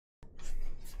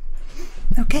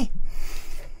Okay.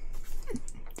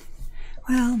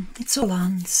 Well, it's all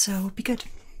on, so it'll be good.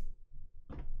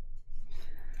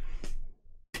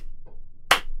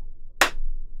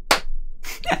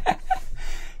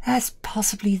 That's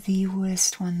possibly the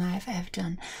worst one I've ever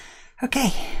done.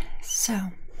 Okay,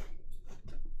 so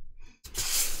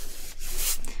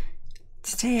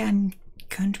today I'm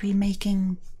going to be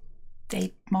making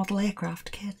a model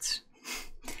aircraft kit.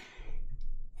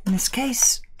 In this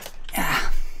case,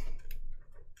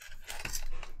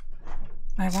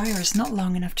 my wire is not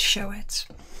long enough to show it,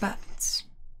 but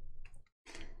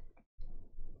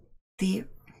the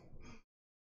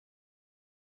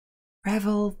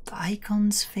Revell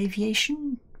Icons of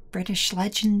Aviation British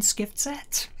Legends gift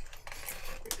set.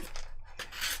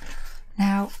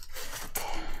 Now,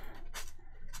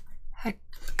 I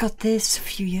got this a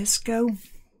few years ago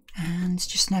and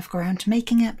just never got around to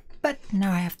making it, but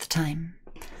now I have the time.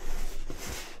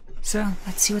 So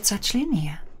let's see what's actually in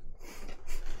here.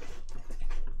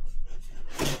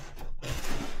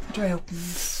 How do I open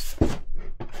this?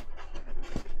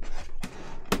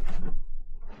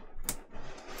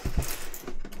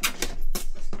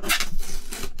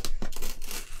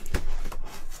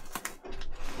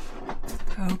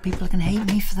 Oh, people are going to hate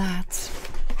me for that.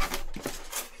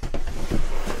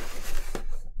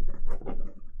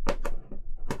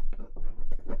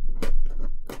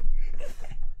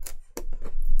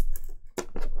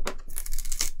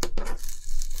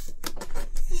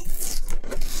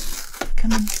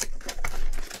 Come on.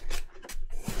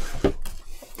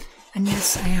 And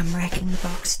yes, I am wrecking the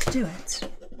box to do it.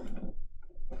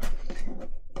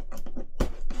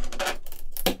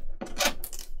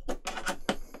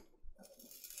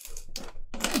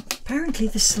 Apparently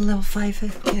this is a level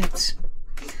 5 kit.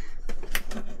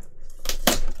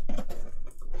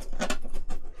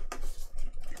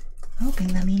 Hoping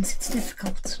that means it's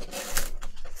difficult.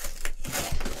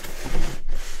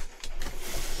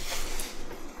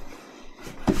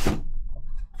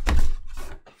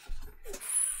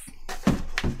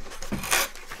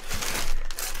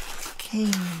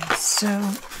 Okay, so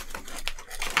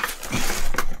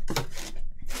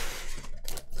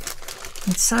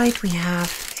inside we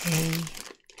have a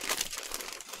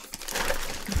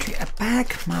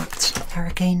bag marked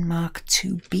Hurricane Mark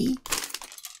 2B.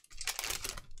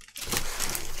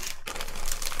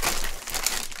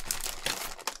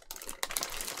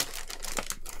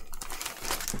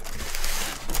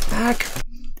 Bag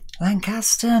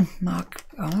Lancaster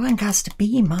Lancaster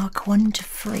B Mark 1 to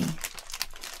 3.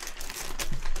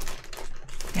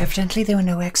 Evidently there were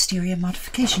no exterior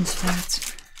modifications for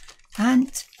that.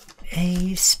 And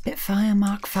a Spitfire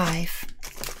Mk 5.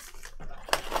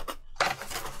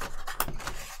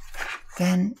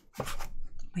 Then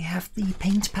we have the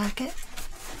paint packet.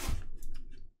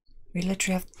 We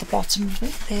literally have the bottom of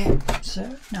it there,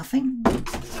 so nothing.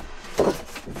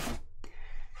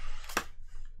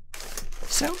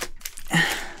 So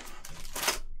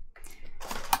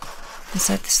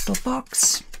inside this little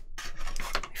box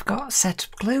we've got a set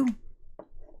of glue,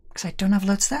 because I don't have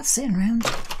loads of that sitting around.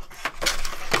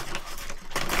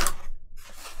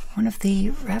 One of the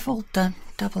Revell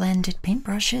double-ended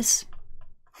paintbrushes,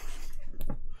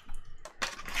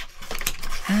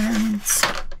 and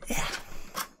yeah,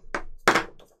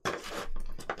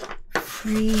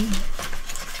 3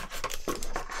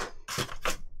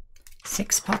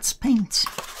 6 pots of paint.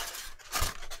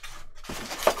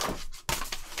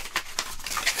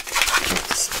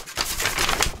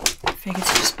 I figured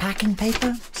it's just packing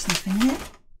paper, there's nothing in it.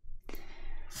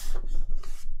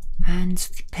 And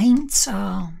the paints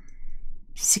are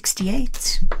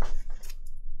 68,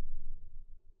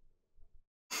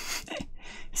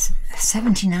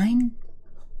 79,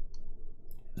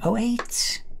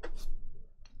 08,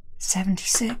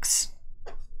 76,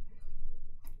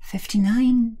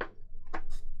 59,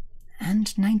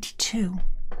 and 92.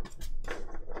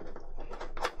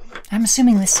 I'm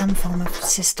assuming there's some form of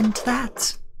system to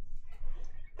that.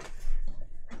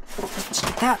 Let's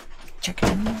get that. Check it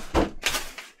out.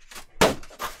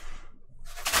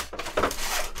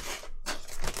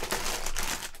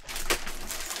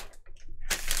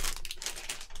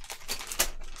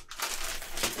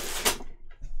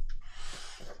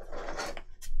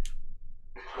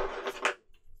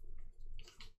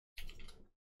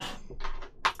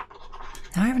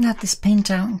 Now I haven't had this paint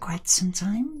out in quite some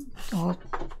time,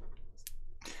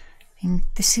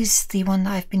 this is the one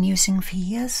that I've been using for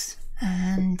years,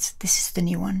 and this is the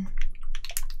new one.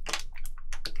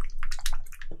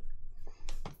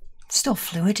 It's still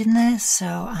fluid in there,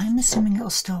 so I'm assuming it'll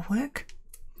still work.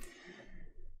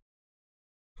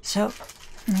 So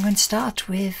I'm going to start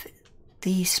with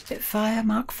the Spitfire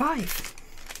Mk 5.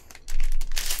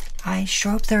 I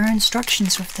sure hope there are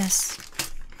instructions with this.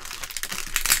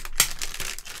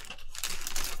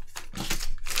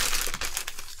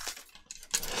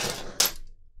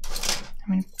 I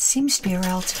mean, it seems to be a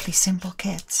relatively simple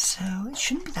kit, so it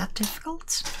shouldn't be that difficult.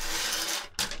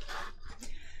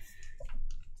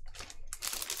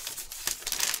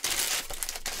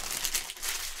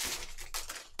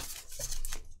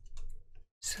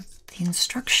 So the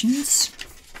instructions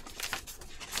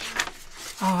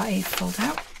are a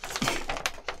fold-out.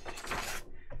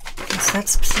 So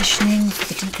that's positioning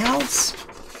for the decals.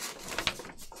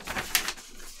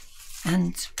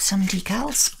 And some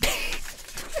decals.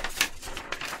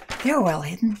 They're well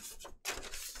hidden.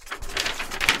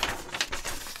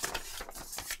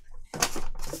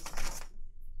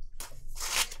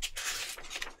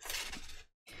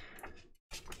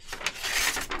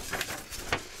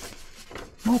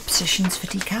 More positions for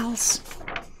decals.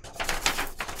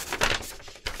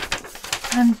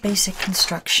 And basic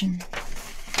construction.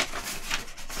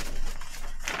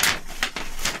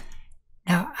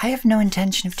 Now, I have no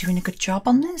intention of doing a good job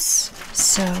on this,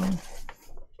 so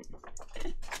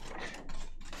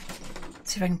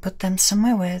see if I can put them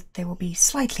somewhere where they will be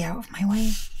slightly out of my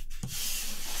way.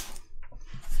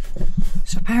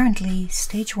 So apparently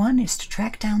stage 1 is to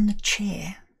track down the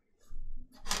chair.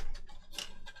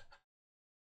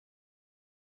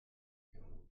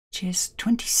 Which is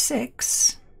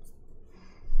 26,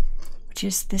 which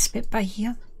is this bit by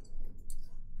here.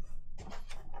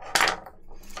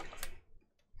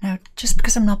 Now, just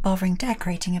because I'm not bothering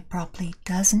decorating it properly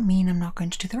doesn't mean I'm not going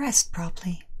to do the rest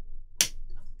properly.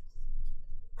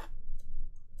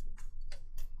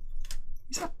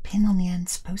 Is that pin on the end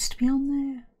supposed to be on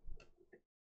there?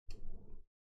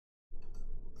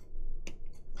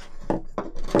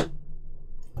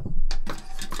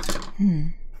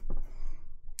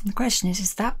 The question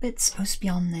is that bit supposed to be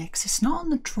on there? Because it's not on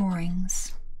the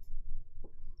drawings.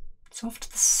 It's off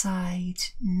to the side.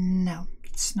 No,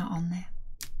 it's not on there.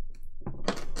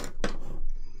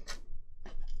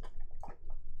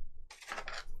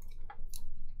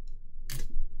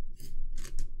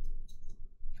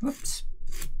 Whoops.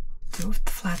 Go with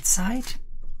the flat side.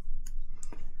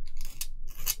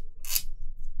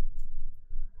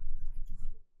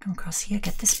 Come across here,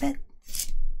 get this bit.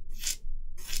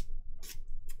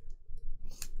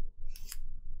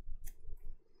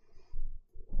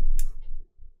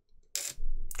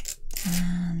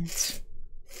 And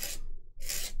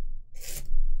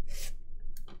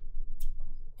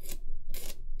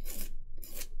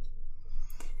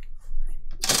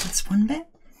that's one bit.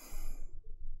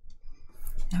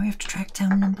 Now we have to track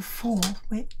down number 4,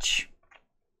 which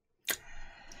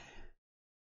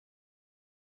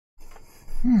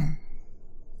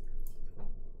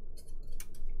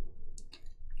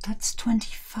that's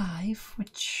 25,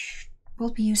 which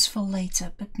will be useful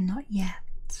later, but not yet.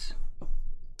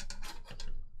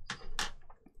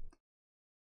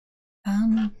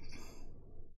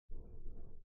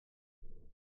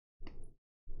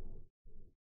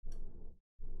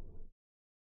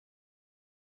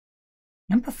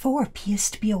 Number 4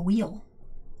 appears to be a wheel.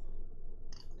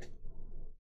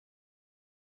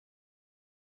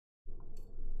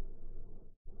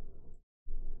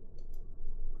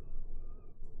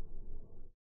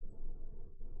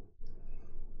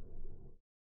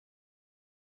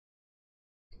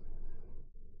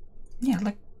 Yeah,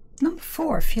 like number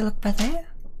 4, if you look by there,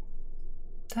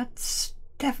 that's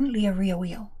definitely a rear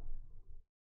wheel.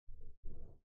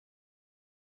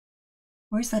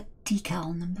 Where's that decal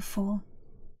on number 4?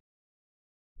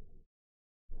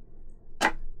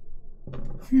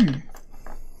 I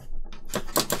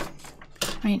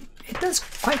mean, it does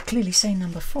quite clearly say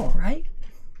number 4, right?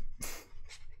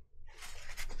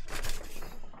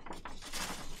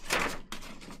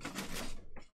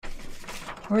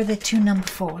 Or are there 2 number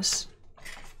 4s?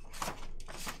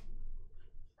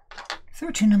 If there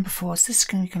are 2 number 4s, this is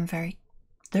going to become very...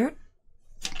 There?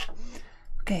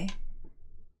 Okay.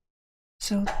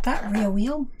 So that rear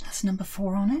wheel has number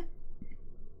 4 on it.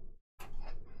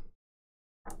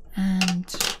 And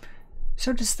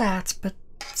so does that, but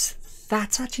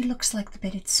that actually looks like the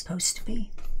bit it's supposed to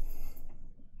be.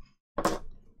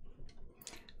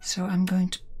 So I'm going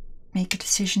to make a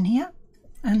decision here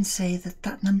and say that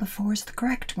that number 4 is the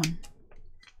correct one.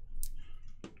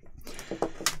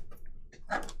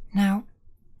 Now,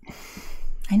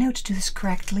 I know to do this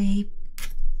correctly,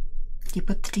 you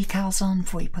put the decals on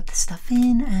before you put the stuff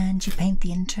in, and you paint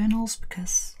the internals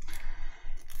because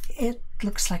it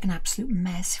looks like an absolute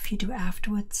mess if you do it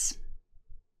afterwards.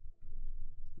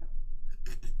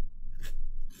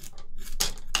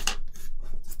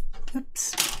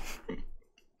 Oops.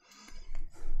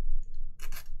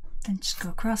 Then just go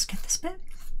across, get this bit.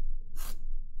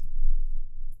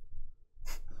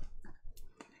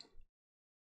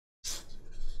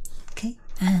 Okay,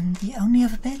 and the only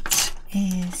other bit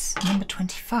is number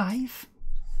 25.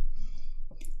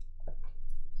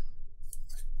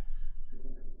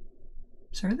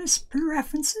 So are there sprue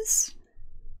references?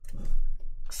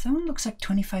 So one looks like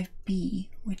 25B,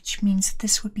 which means that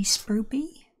this would be sprue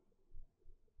B.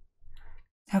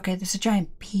 Okay, there's a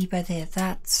giant B by there.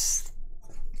 There's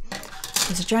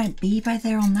a giant B by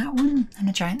there on that one, and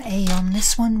a giant A on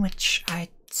this one, which I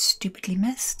stupidly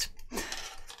missed.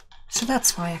 So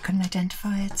that's why I couldn't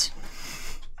identify it.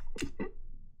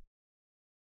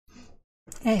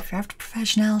 Hey, if you're after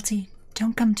professionality,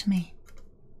 don't come to me.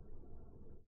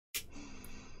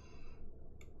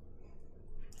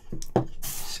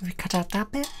 So we cut out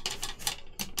that bit.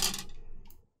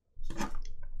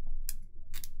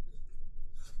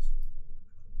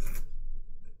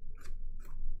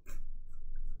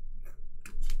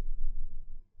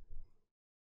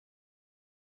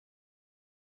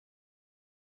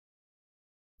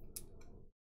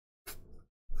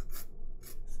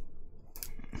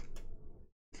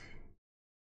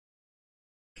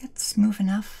 Get smooth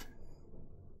enough.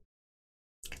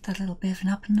 Get that little bit of an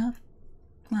up enough.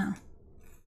 Wow.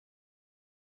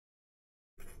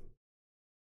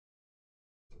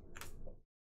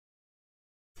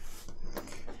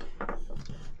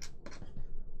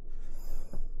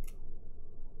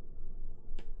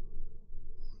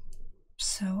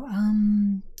 So,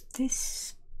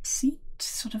 this seat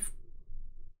sort of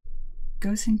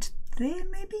goes into there,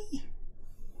 maybe?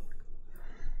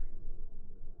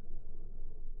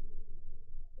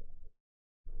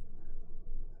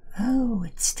 Oh,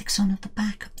 it sticks on at the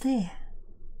back up there.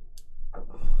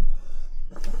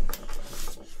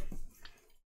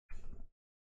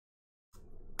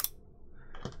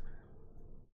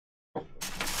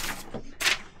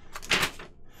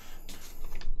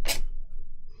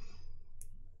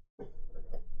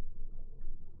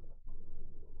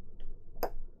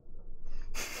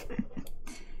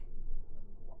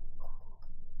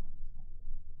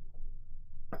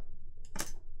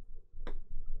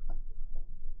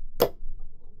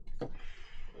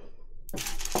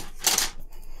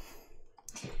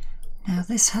 Now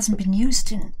this hasn't been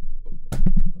used in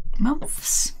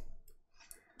months,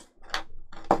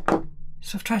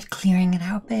 so I've tried clearing it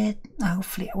out a bit.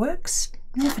 Hopefully it works.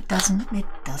 If it doesn't, it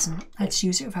doesn't. Let's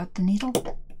use it without the needle.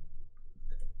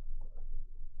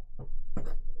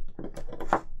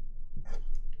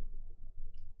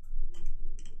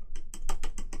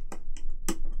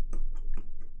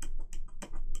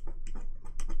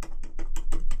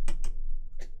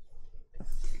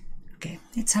 Okay,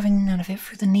 it's having none of it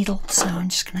through the needle, so I'm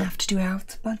just going to have to do it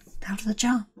out of the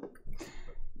jar.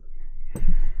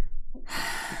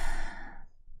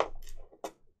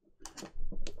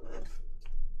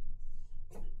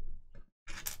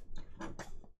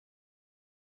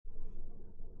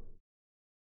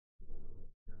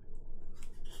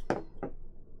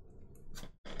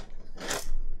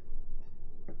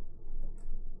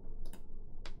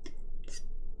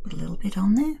 Put a little bit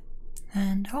on there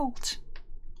and hold.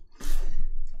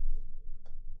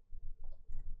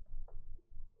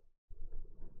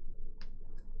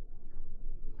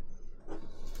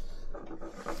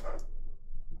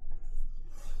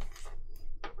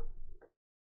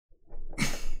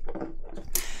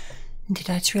 Did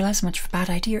I just realize how much of a bad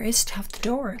idea it is to have the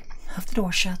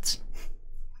door shut?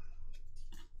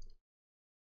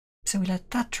 So we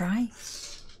let that dry.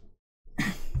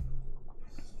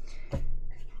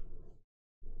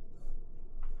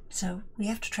 So we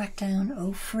have to track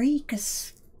down 03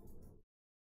 because,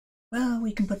 well,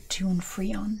 we can put 2 and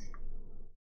 3 on.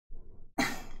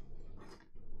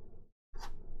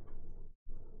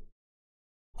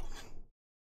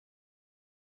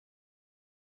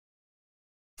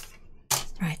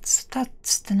 Right, so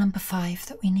that's the number 5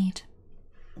 that we need.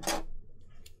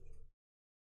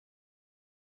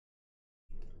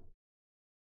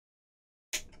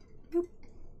 Boop.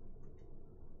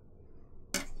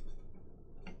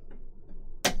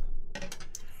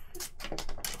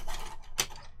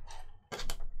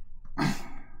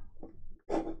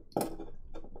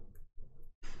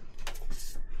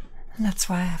 And that's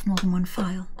why I have more than one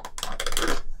file.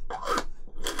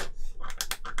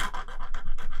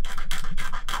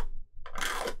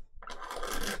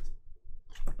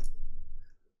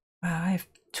 I've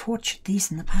tortured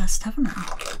these in the past, haven't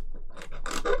I?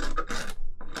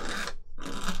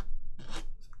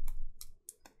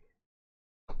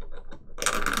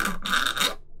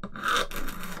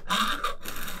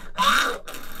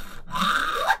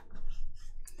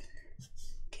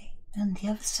 Okay, and the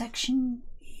other section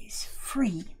is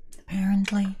free,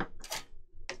 apparently.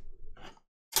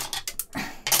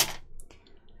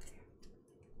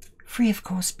 Free, of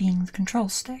course, being the control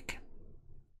stick.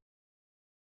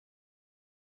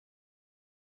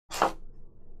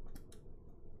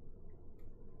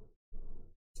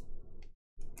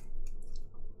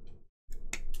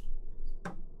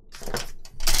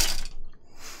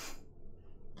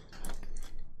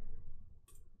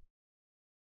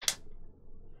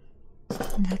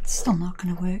 And that's still not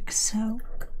going to work, so...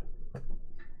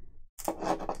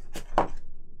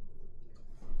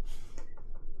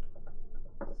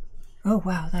 Oh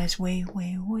wow, that is way,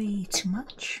 way, way too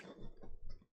much.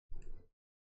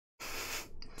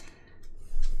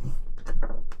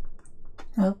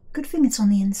 Well, good thing it's on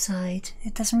the inside.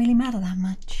 It doesn't really matter that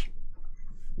much.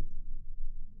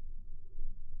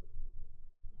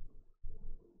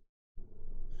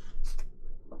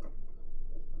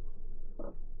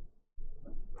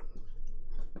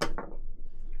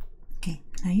 Okay,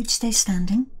 now you'd stay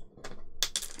standing.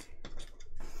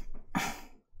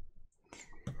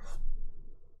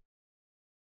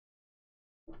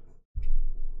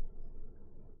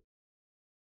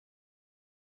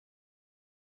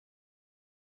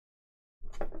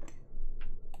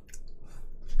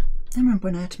 I remember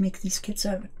when I had to make these kits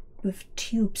out with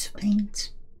tubes of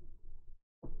paint.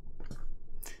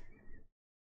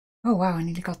 Oh wow, I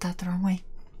nearly got that the wrong way.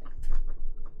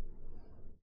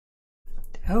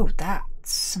 Oh,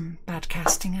 that's some bad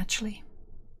casting, actually.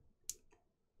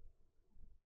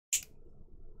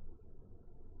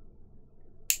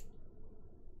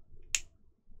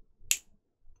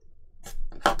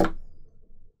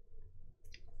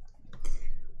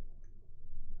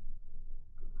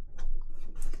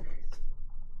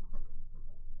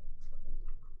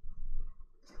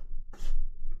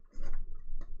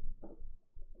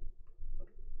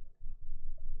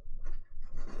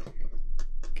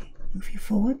 Move you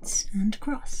forwards and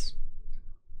across.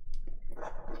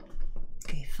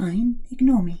 Okay, fine.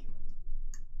 Ignore me.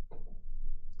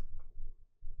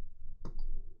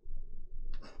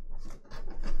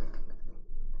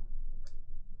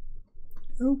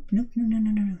 Oh, no, no, no,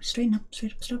 no, no, no. Straighten up,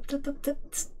 straight up, stop, stop, stop,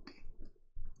 stop.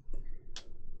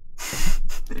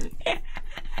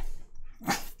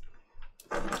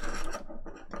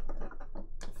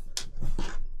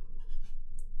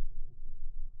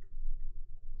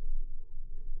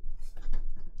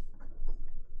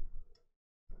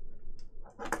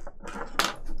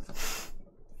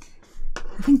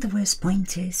 I think the worst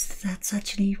point is that's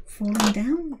actually falling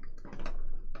down.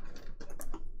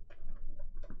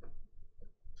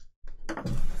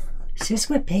 This is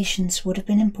where patience would have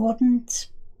been important,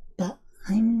 but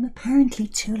I'm apparently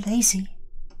too lazy.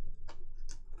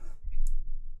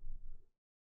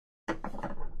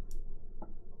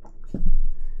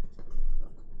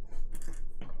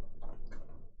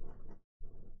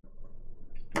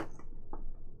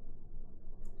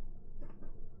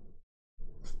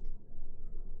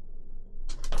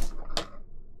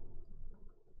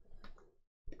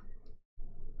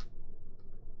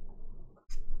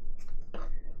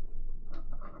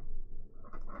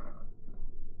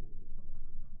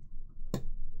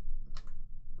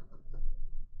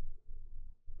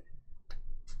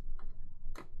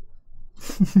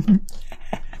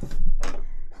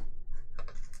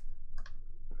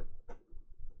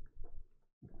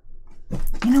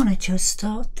 You know when I chose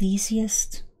start the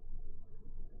easiest?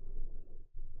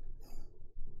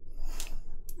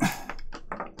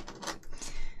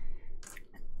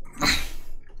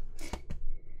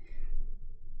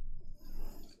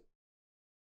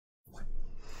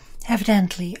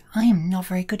 Evidently, I am not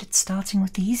very good at starting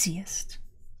with the easiest.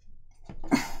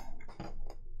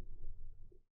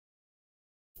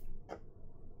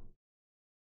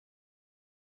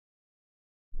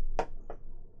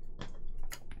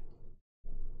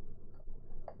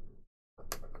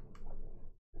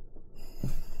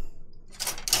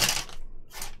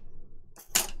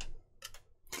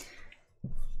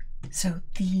 So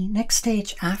the next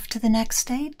stage after the next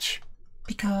stage,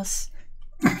 because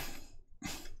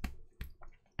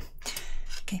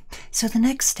okay, so the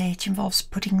next stage involves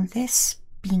putting this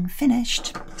being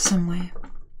finished somewhere,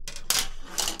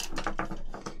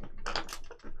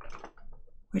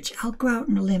 which I'll go out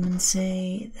on a limb and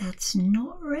say that's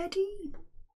not ready.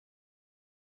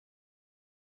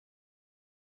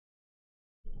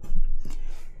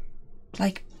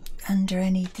 Like, under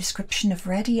any description of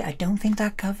ready, I don't think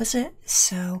that covers it.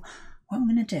 So what I'm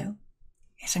going to do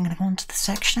is I'm going to go on to the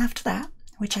section after that,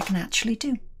 which I can actually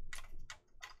do.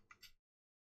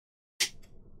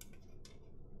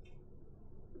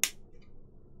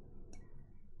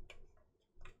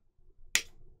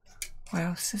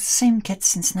 Wow, it's the same kit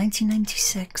since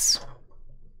 1996.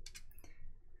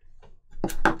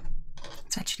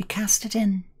 Let's actually cast it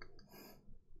in.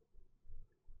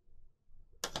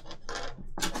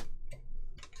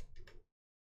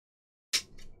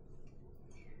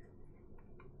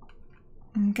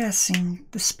 I'm guessing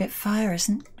the Spitfire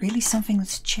isn't really something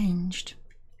that's changed.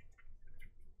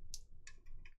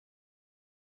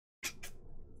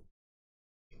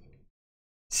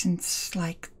 Since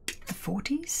like the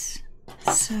 40s,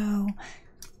 so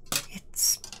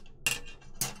it's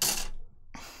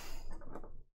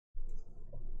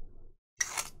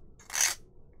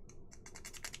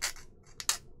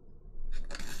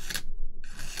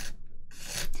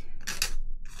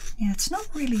yeah, it's not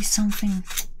really something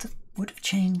that would have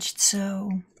changed,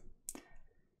 so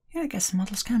yeah, I guess the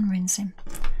models can rinse him.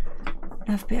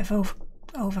 I have a bit of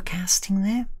overcasting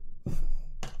there.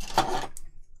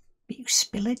 Bit of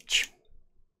spillage.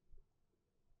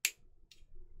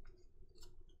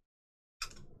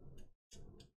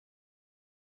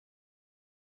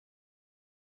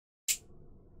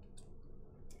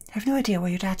 I have no idea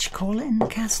what you'd actually call it in the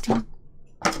casting.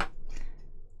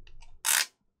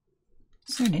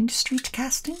 Is there an industry to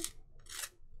casting?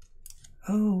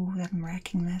 Oh, I'm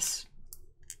wrecking this.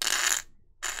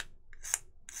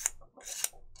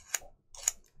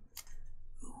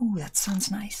 Ooh, that sounds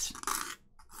nice.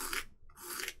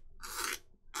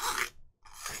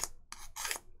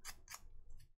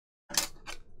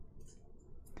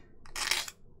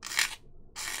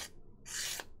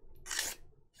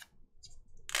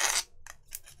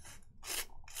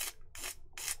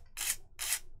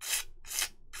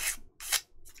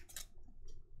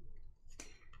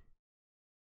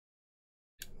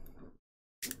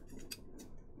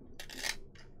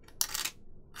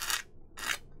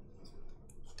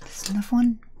 There's another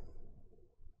one.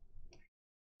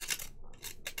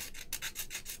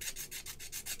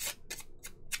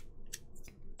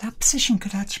 That position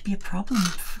could actually be a problem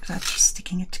for actually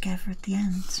sticking it together at the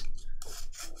end.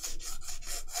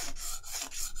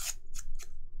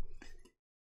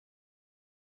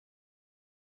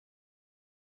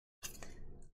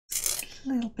 A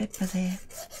little bit for there.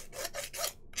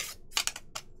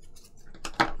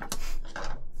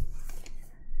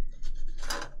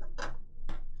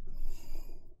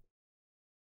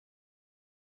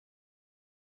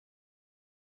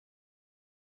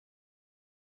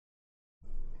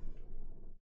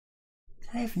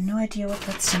 I have no idea what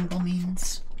that symbol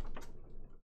means.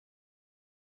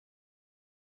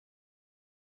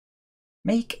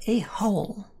 Make a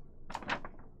hole.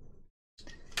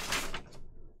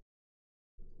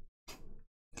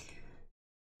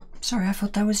 Sorry, I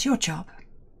thought that was your job.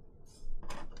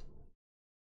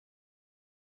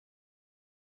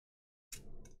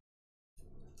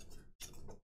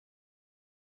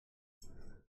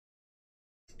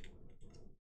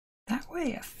 That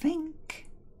way, I think.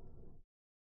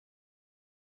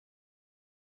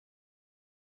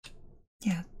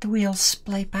 Yeah, the wheels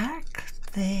splay back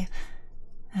there,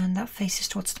 and that faces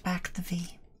towards the back of the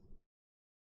V.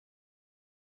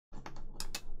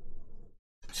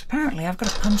 So apparently I've got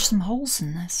to punch some holes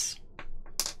in this.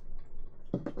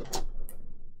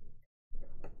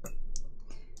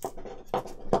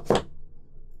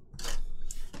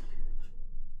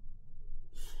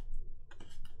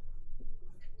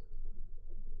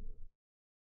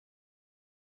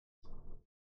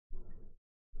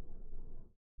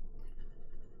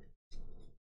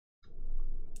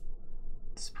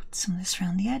 Let's put some of this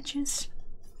around the edges.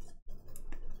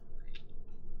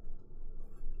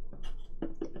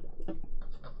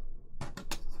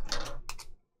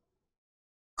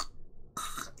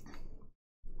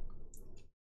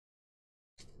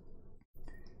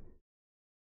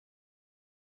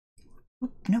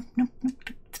 Oop, nope, nope, nope.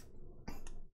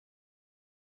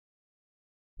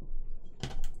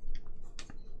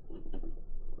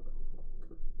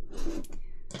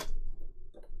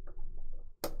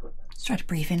 Let's try to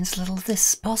breathe in as little of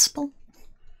this as possible.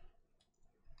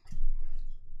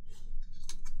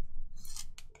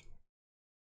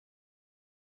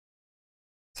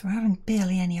 So we're having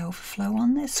barely any overflow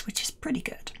on this, which is pretty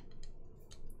good.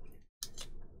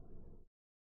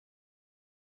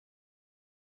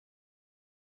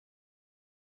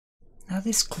 Now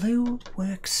this glue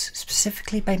works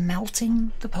specifically by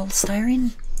melting the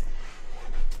polystyrene,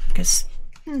 because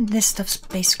this stuff's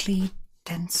basically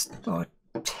dense, or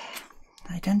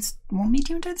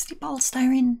medium density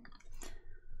polystyrene.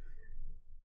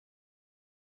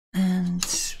 And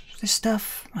this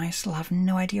stuff, I still have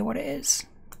no idea what it is,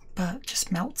 but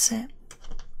just melts it.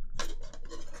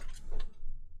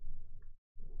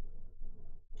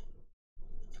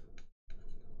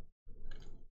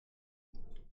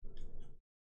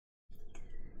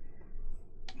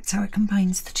 That's how it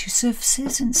combines the two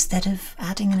surfaces instead of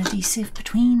adding an adhesive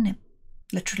between. It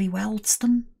literally welds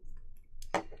them.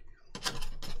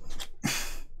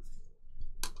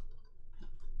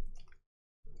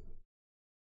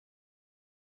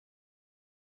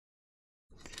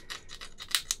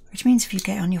 Which means if you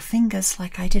get on your fingers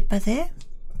like I did by there,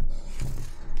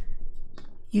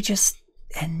 you just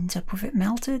end up with it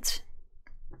melted.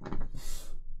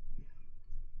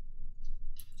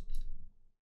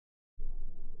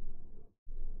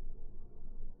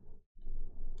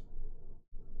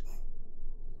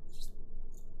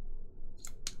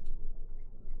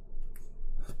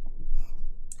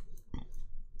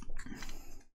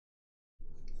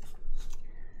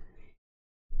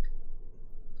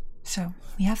 So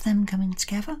we have them coming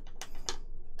together.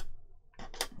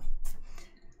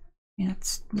 And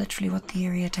that's literally what the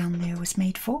area down there was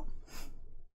made for.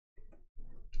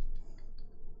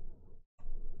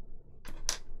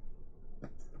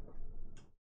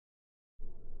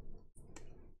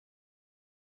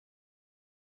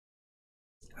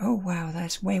 Oh wow,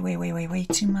 that's way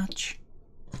too much.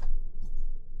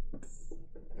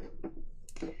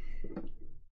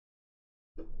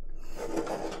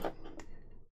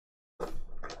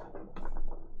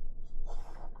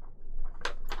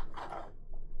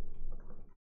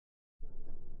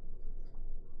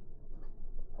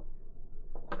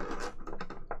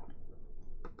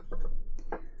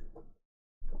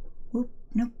 Whoop,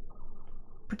 nope.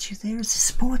 Put you there as a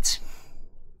support.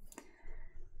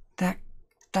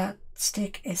 That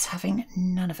stick is having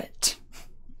none of it.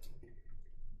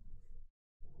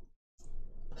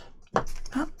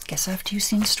 Oh, guess I have to use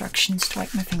the instructions to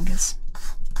wipe my fingers.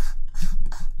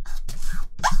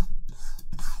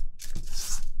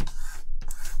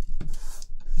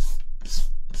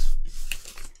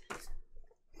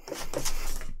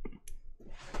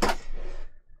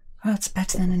 Well, it's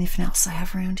better than anything else I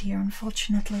have around here,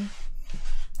 unfortunately.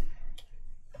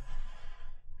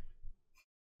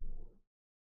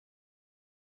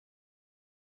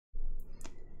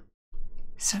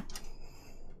 So,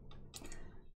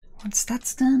 once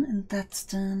that's done and that's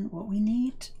done, what we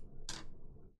need,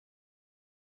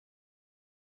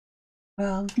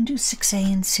 well, we can do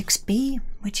 6A and 6B,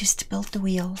 which is to build the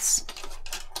wheels.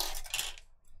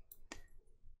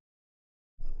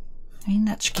 I mean,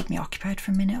 that should keep me occupied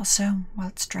for a minute or so while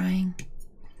it's drying.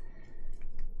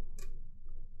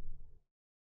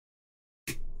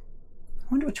 I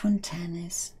wonder which one 10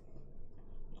 is.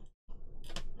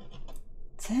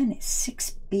 10 is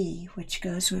 6B, which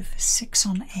goes with 6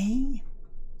 on A.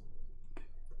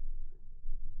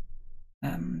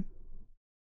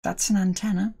 That's an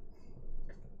antenna.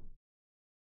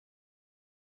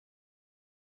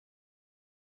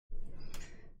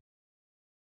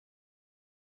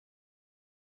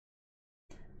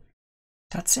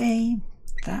 That's A.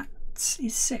 That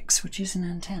is 6, which is an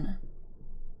antenna.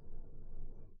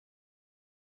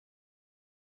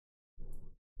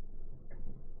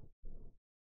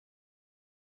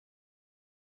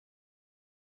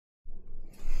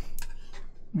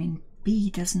 I mean, B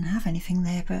doesn't have anything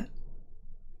there, but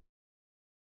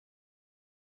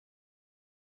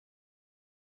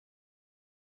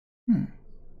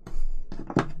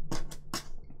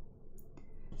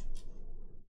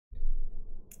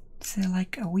is there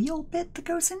like a wheel bit that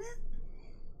goes in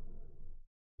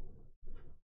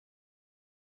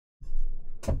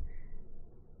it?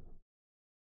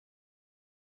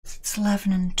 It's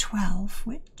 11 and 12,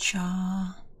 which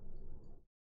are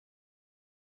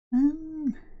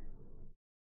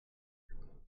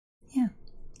yeah,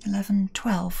 11,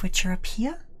 12, which are up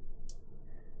here.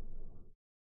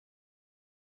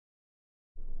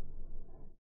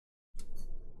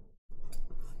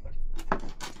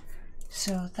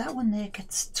 So that one there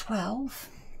gets 12,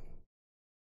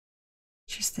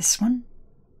 which is this one.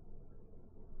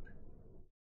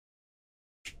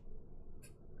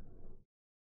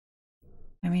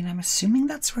 I mean, I'm assuming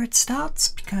that's where it starts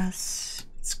because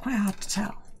it's quite hard to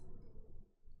tell.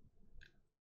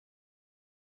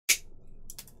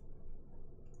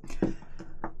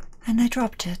 And I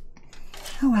dropped it.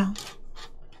 Oh well.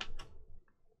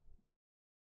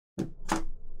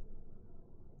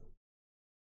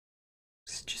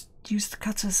 Let's just use the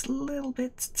cutters a little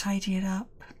bit to tidy it up.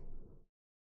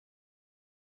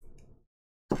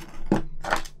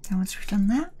 And once we've done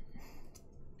that,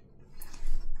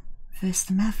 reverse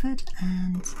the method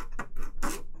and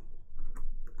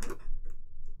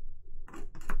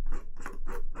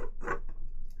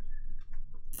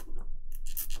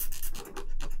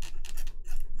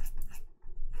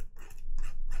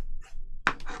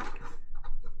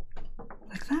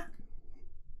like that.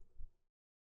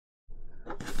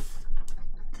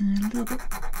 And a little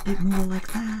bit more like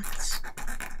that.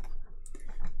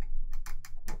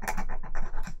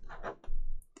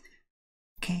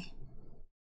 Okay.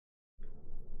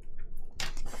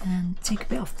 And take a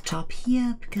bit off the top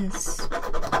here because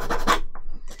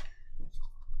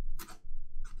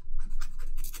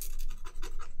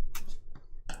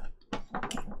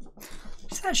okay.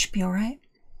 So that should be all right.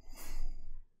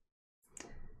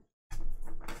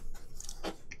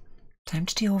 Time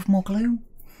to deal with more glue.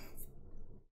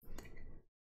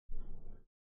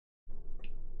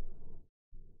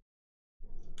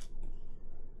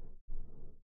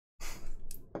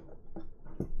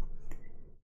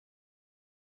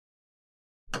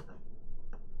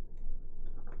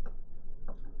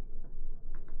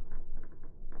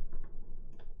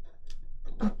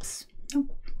 Oops. Nope.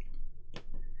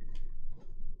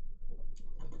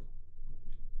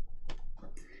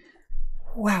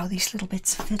 Wow, these little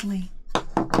bits are fiddly.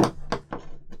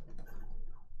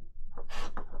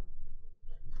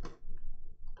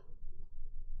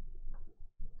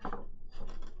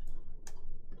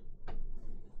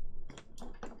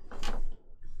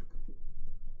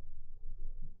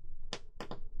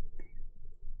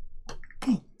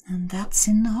 Okay, and that's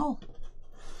in the hole.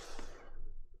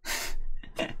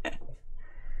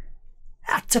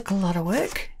 That took a lot of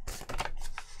work.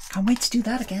 Can't wait to do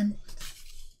that again.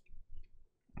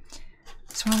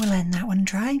 So while we're letting that one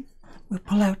dry, we'll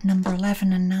pull out number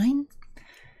 11 and 9.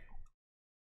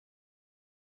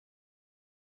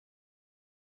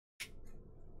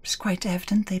 It's quite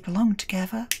evident they belong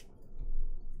together.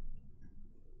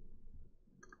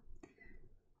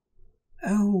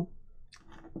 Oh,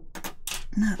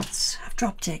 nuts. I've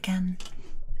dropped it again.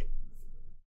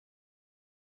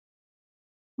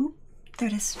 Ooh, there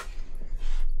it is.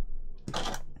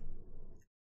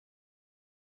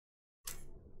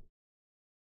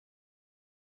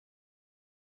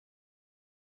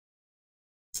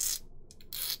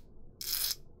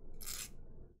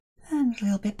 And a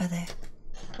little bit by there.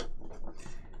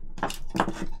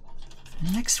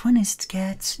 The next one is to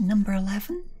get number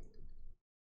 11.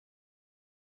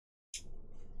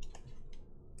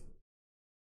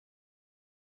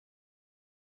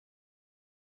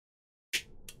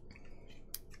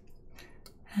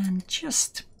 And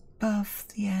just above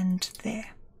the end there.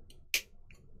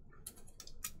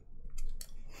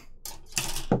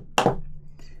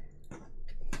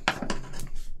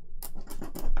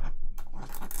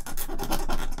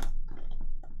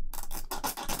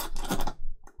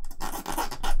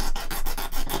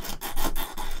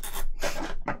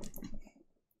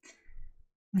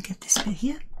 I'll get this bit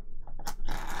here.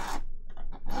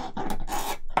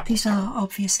 These are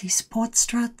obviously support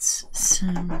struts, so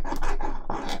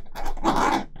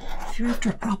if you're after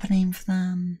a proper name for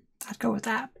them, I'd go with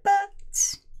that,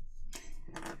 but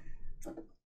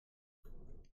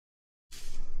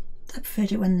I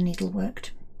preferred it when the needle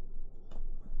worked.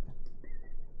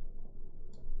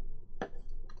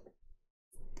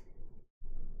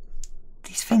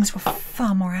 These things were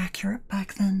far more accurate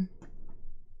back then.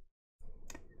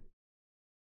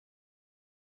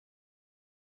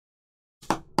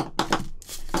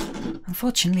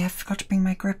 Unfortunately, I forgot to bring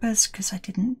my grippers because I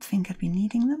didn't think I'd be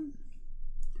needing them.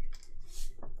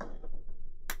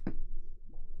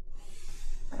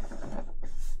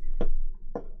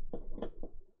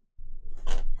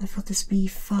 I thought this would be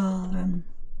far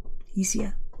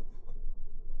easier.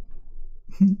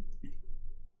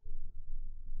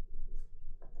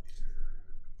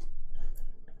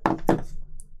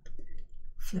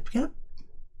 Flip it up.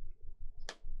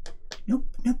 Nope,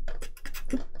 nope.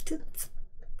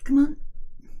 Come on.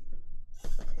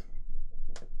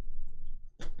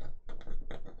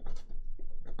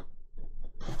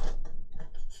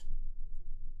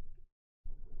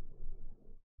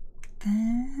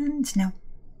 And no,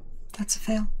 that's a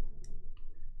fail.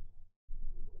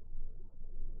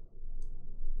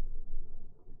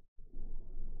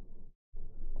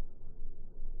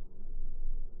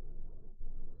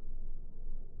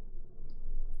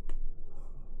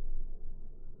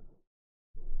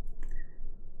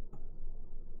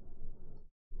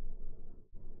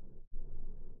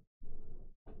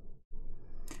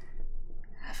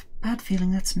 I have a bad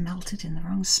feeling that's melted in the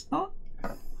wrong spot.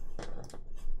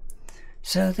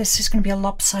 So this is going to be a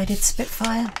lopsided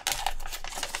Spitfire.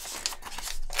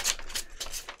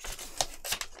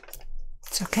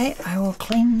 It's okay, I will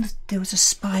claim that there was a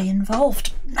spy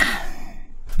involved. I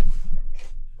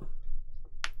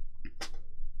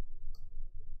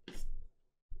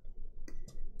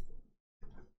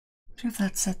have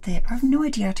that set there, but I have no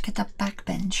idea how to get that back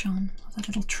bench on, or that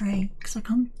little tray, because I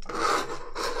can't.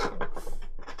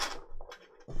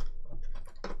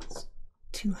 It's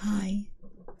too high.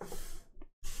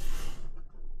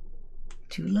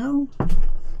 Too low.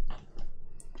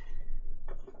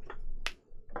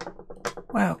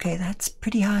 Wow, okay, that's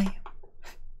pretty high.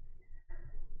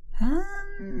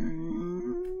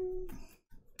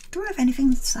 Do I have anything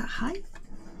that's that high?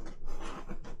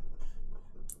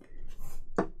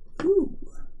 Ooh.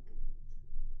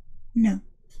 No.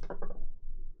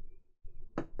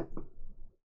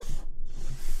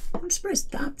 I'm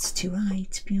surprised that's too high,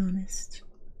 to be honest.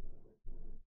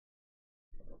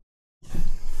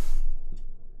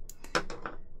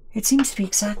 It seems to be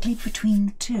exactly between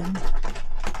the two.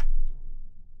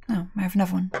 Oh, I have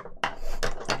another one.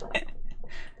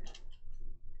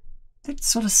 It's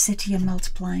sort of sit and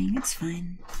multiplying, it's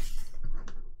fine.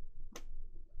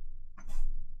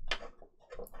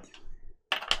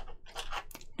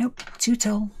 Nope, too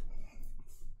tall.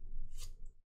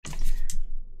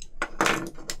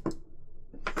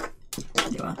 There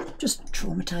you are, just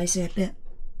traumatize it a bit.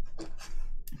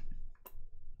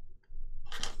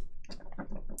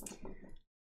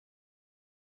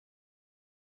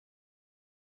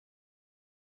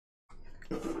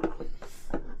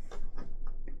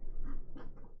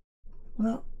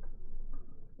 Well,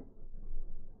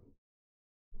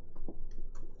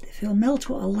 if it'll melt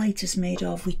what a light is made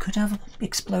of, we could have an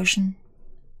explosion.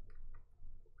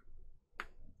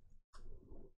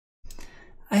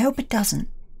 I hope it doesn't.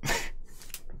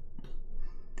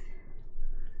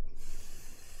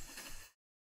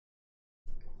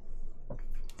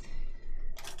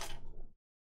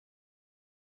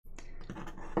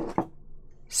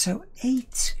 So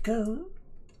 8 go.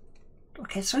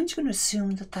 Okay, so I'm just going to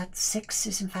assume that that 6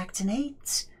 is in fact an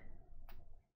 8,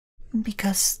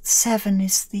 because 7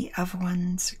 is the other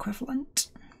one's equivalent.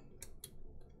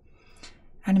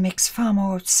 And it makes far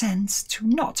more sense to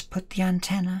not put the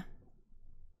antenna.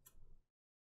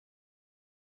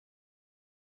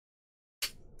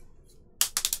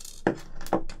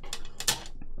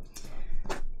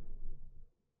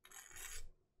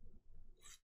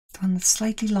 The one that's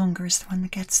slightly longer is the one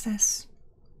that gets this.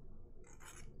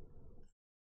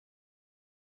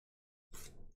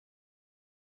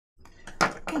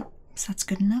 Okay, so that's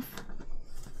good enough.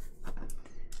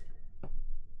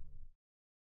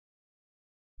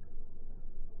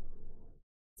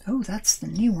 Oh, that's the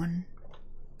new one.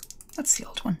 That's the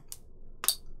old one.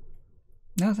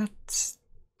 No, that's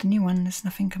the new one. There's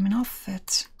nothing coming off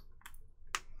it.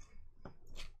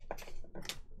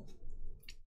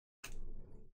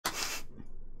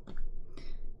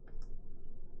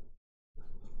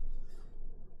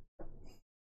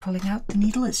 Pulling out the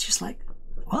needle, it's just like,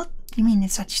 what? You mean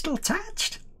it's actually still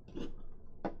attached?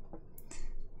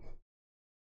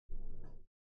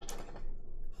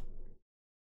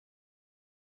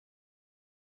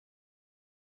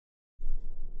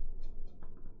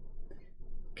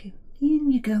 Okay,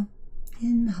 in you go,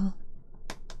 in the hole.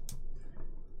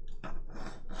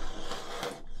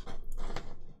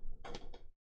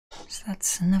 So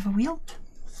that's another wheel.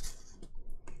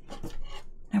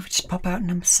 Now we just pop out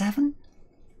number 7.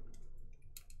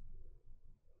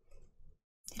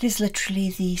 It is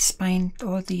literally the spine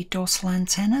or the dorsal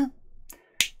antenna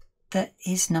that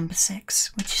is number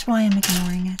 6, which is why I'm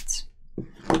ignoring it.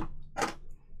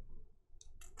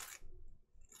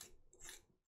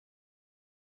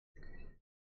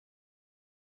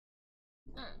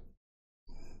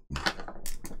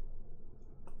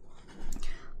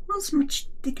 Not so much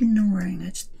ignoring, I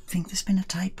just think there's been a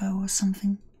typo or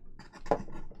something.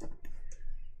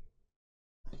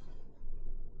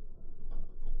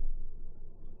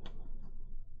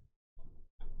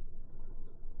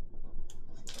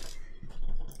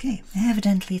 Okay,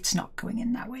 evidently it's not going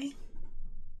in that way.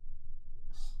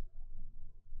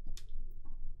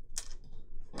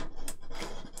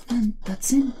 And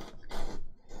that's in.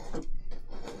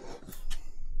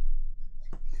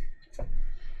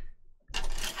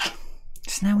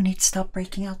 So now we need to start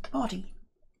breaking out the body.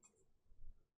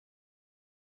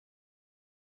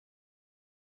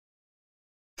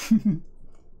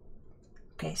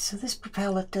 Okay, so this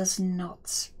propeller does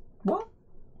not... What?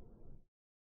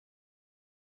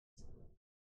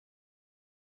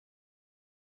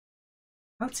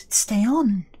 How does it stay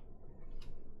on?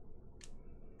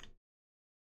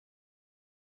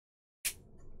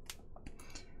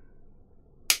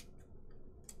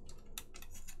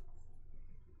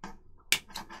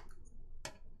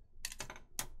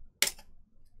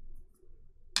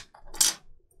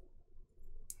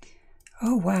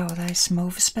 Oh wow, there's some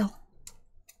overspill.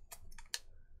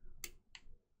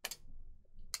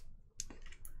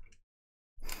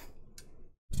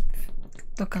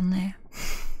 Look on there.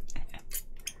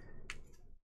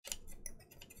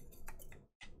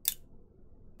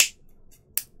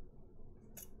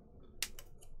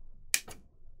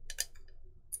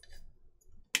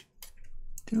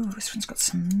 Ooh, this one's got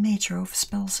some major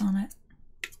overspills on it.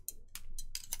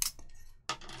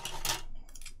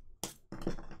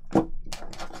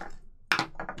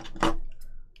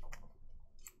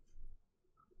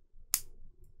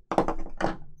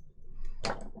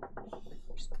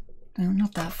 No,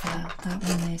 not that far. That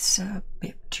one is a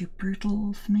bit too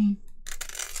brutal for me.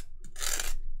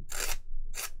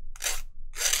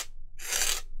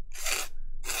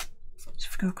 So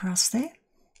if we go across there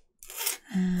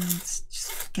and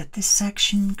just get this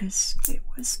section because it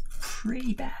was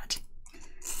pretty bad.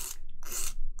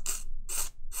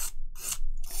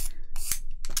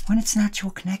 When it's an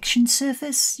actual connection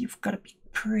surface, you've got to be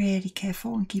pretty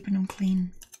careful on keeping them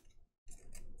clean.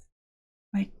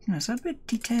 Right, is that a bit of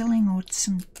detailing or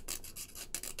some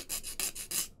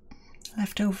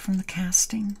left over from the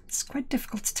casting? It's quite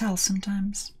difficult to tell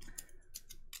sometimes.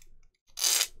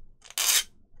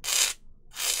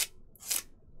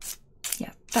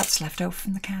 Yeah, that's left over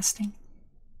from the casting.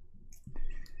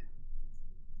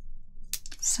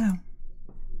 So,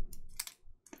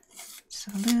 just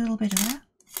have a little bit of that.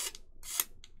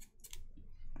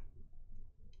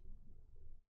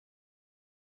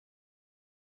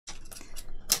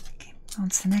 On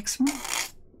to the next one.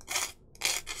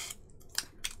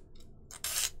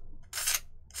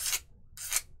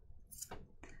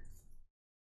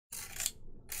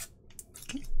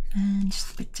 Okay, and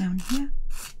just a bit down here.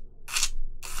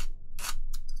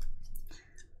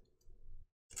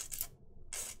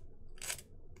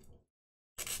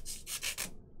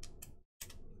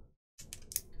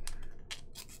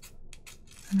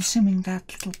 I'm assuming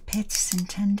that little pit's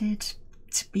intended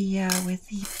to be where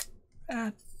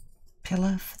the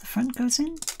pillar for the front goes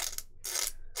in.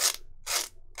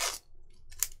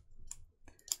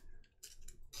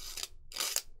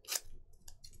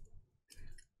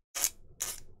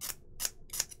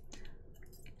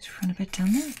 Just run a bit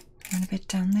down there, run a bit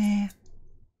down there.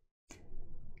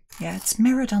 Yeah, it's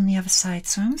mirrored on the other side,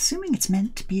 so I'm assuming it's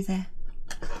meant to be there.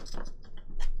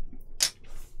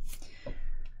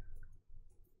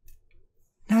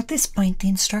 Now at this point, the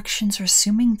instructions are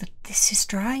assuming that this is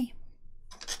dry.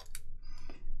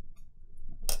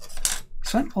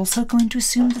 So I'm also going to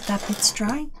assume that that bit's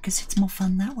dry, because it's more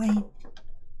fun that way.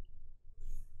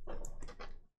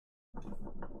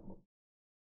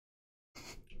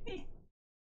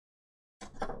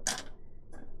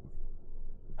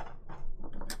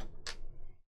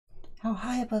 How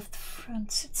high above the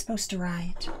front's it supposed to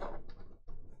ride?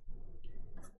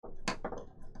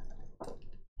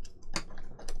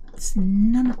 It's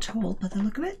none at all by the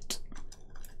look of it.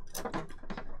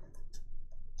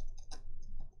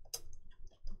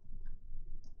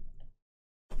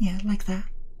 Yeah, like that.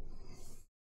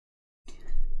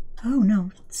 Oh no,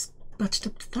 it's butted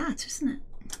up to that, isn't it?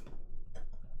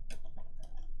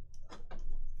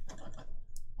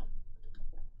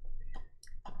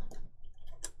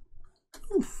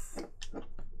 Oof.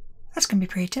 That's going to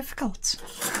be pretty difficult.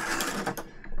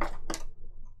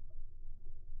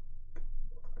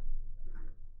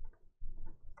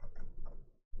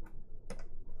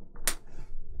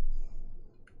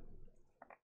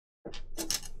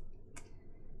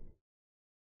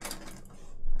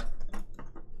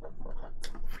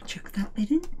 Chuck that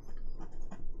bit in.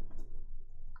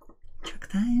 Chuck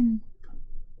that in.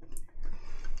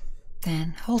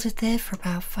 Then hold it there for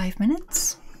about 5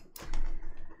 minutes.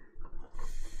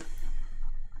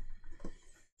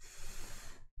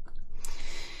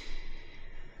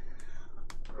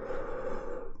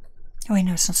 Oh wait,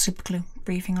 no, it's not super glue.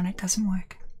 Breathing on it doesn't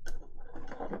work.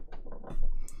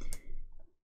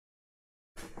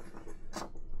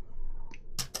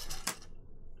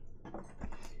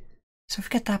 So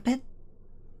forget that bit.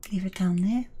 Leave it down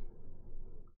there.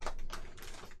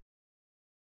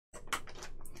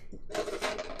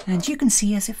 And you can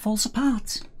see as it falls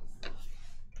apart.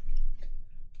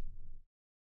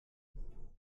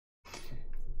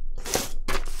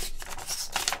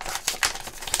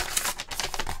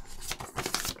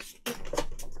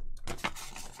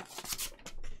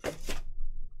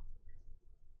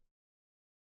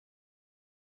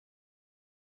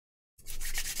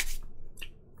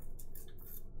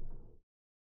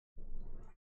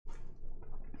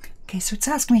 Okay, so it's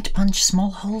asking me to punch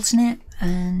small holes in it,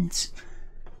 and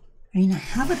I mean, I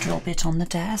have a drill bit on the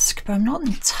desk, but I'm not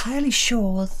entirely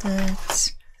sure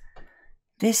that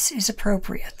this is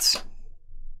appropriate.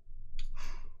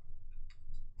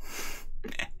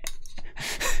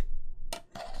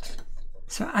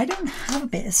 So I don't have a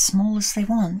bit as small as they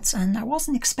want, and I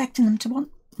wasn't expecting them to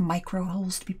want micro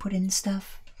holes to be put in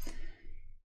stuff.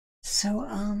 So,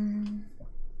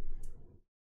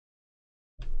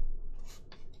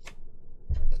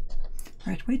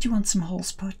 Right, where do you want some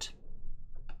holes put?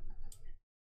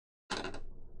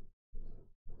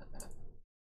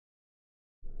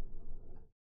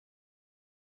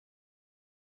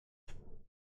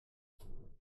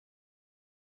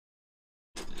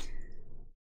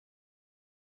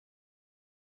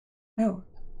 Oh,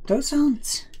 those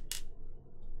aren't.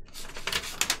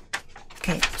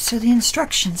 Okay, so the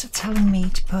instructions are telling me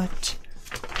to put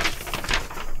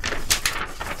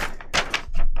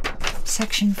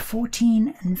section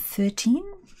 14 and 13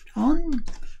 on,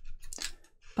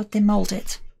 but they mold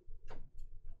it.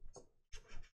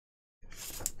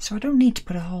 So I don't need to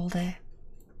put a hole there.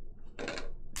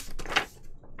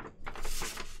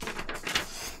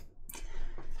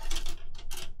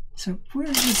 So where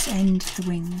does end the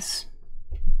wings?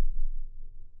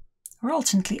 Or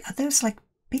alternately, are those like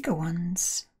bigger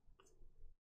ones?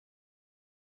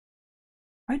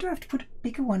 Why do I have to put a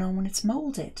bigger one on when it's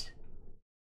molded?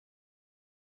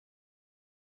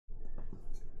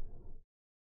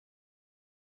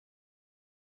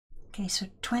 Okay, so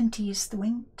 20 is the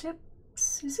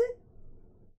wingtips, is it?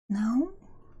 No?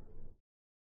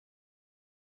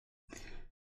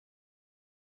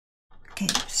 Okay,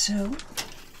 so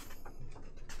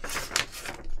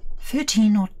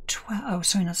 13 or 12, oh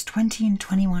sorry, no, it's 20 and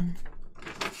 21.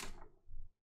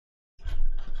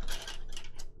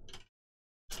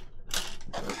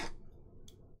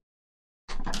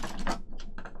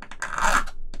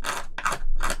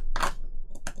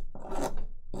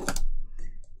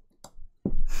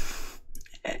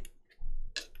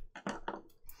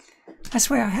 I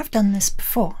swear I have done this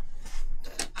before.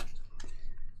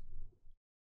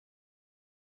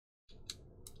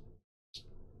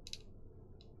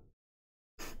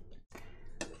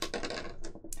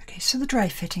 Okay, so the dry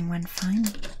fitting went fine.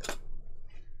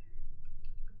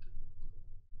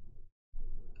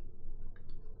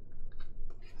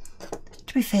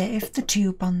 To be fair, if the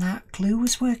tube on that glue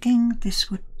was working,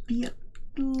 this would be a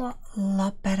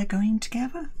lot better going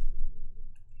together.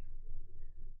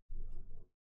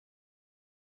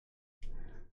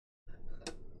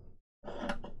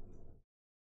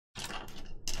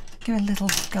 Give it little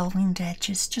gull-winged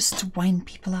edges just to wind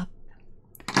people up.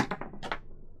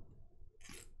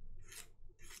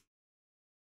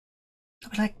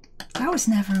 But like, I was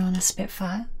never on a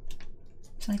Spitfire.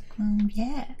 It's like,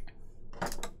 yeah.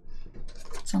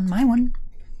 It's on my one.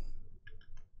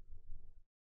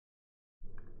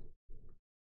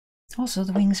 Also,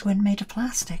 the wings weren't made of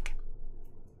plastic.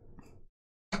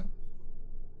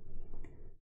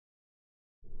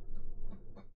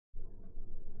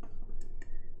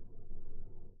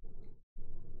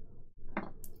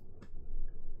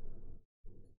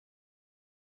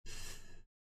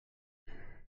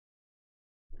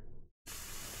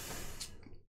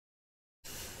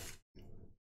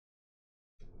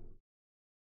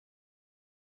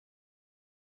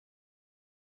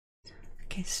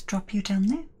 Okay, so drop you down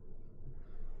there.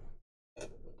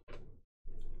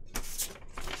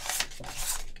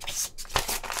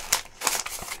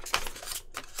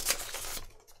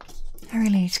 I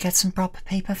really need to get some proper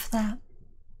paper for that.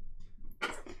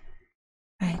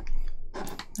 Right,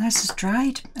 this is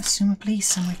dried, assumably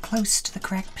somewhere close to the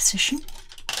correct position.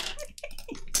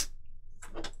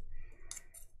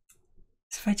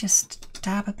 So if I just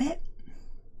dab a bit.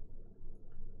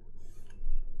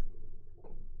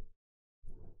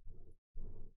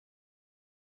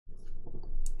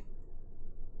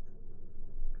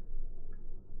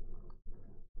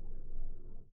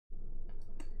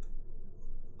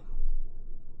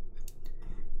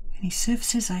 Any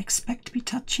surfaces I expect to be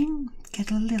touching, get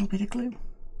a little bit of glue.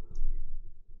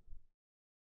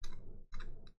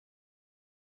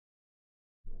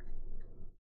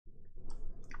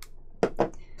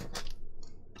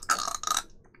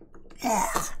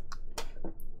 Ugh.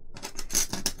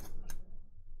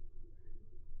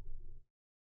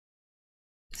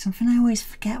 Something I always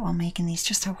forget while making these,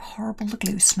 just how horrible the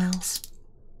glue smells.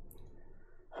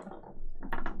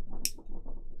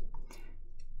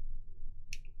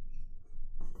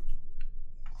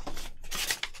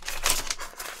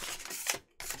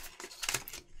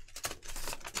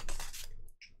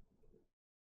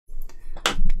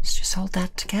 Let's just hold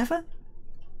that together.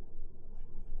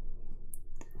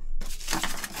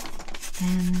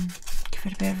 Then give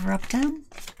it a bit of a rub down.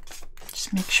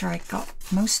 Just make sure I got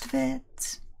most of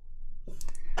it.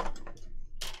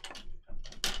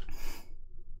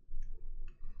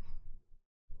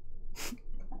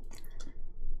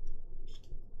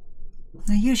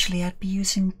 Now usually I'd be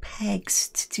using pegs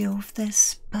to deal with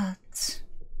this, but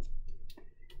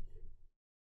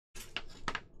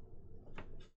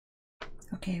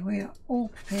okay, we're all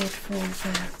prepared for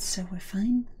that, so we're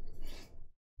fine.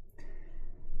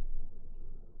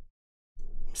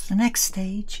 the next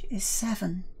stage is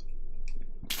 7.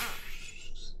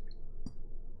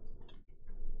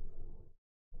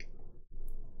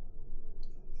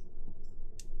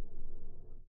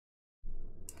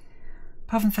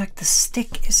 Apart from the fact the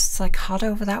stick is like hot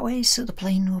over that way, so the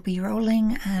plane will be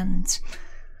rolling, and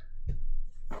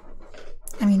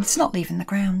I mean, it's not leaving the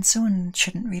ground, so one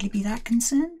shouldn't really be that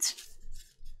concerned.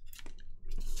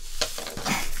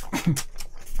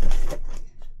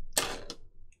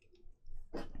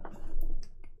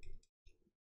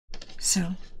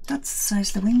 So that's the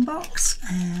size of the wing box,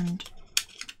 and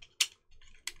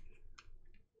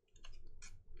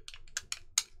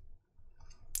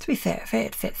to be fair, if it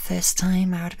had fit first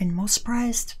time, I would have been more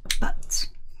surprised, but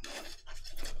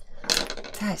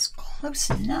that is close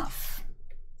enough.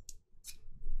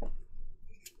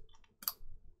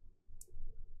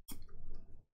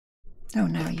 Oh,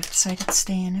 now you've decided to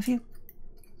stay in, have you?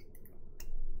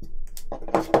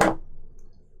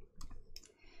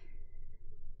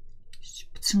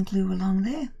 Just put some glue along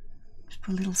there. Just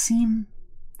put a little seam.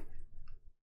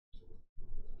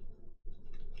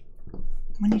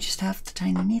 When you just have the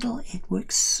tiny needle, it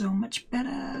works so much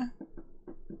better.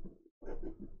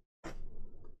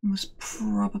 Most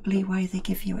probably why they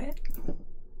give you it.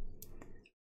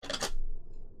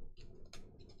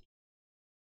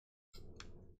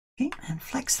 Okay, and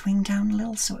flex the wing down a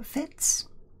little so it fits.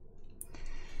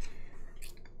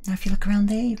 Now if you look around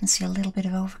there, you can see a little bit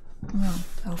of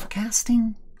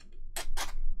overcasting.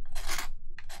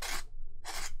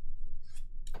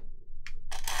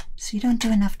 So you don't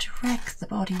do enough to wreck the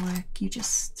bodywork, you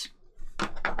just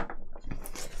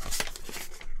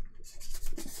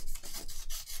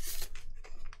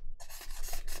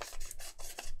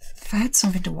if I had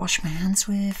something to wash my hands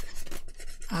with,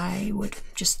 I would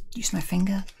just use my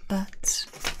finger, but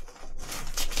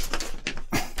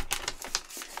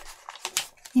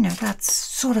you know, that's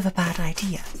sort of a bad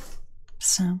idea.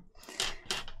 So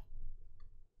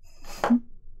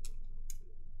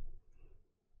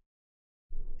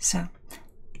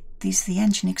these are the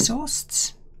engine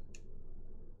exhausts.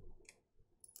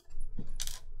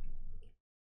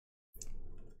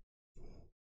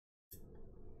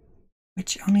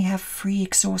 Which only have 3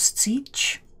 exhausts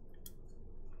each.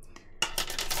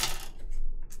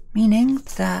 Meaning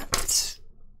that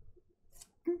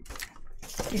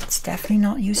it's definitely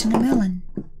not using a melon.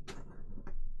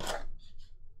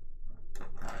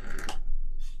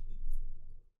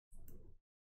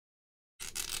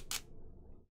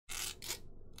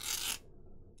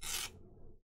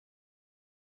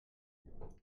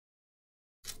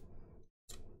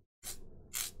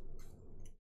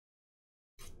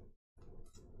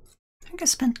 I think I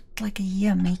spent like a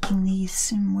year making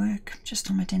these in work,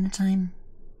 just on my dinner time.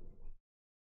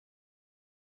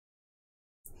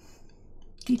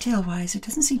 Detail wise, it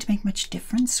doesn't seem to make much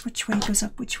difference which way goes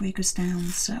up, which way goes down,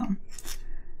 so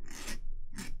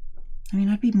I mean,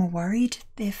 I'd be more worried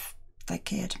if I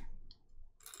cared.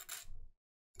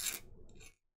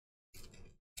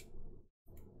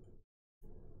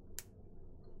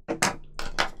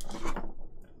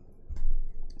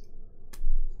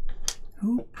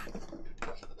 Oop.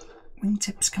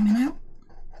 Wingtips coming out.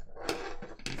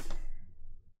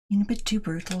 Being a bit too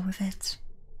brutal with it.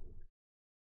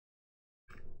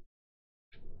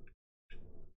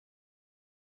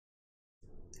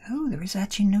 Oh, there is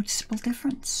actually a noticeable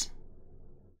difference.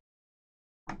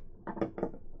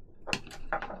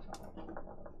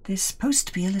 There's supposed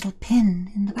to be a little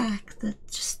pin in the back that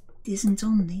just isn't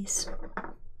on these. I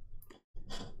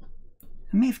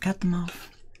may have cut them off.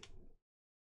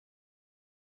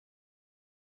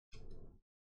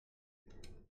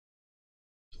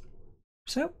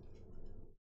 So,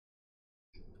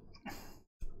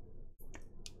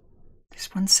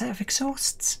 there's one set of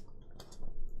exhausts.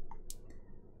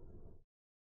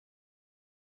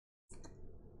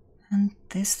 And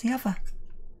there's the other.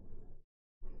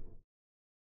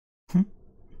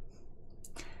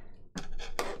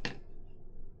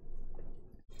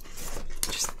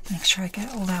 Just make sure I get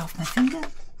it all out of my finger.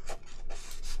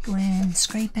 Go in,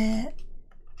 scrape it,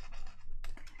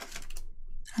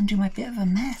 and do my bit of a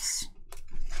mess.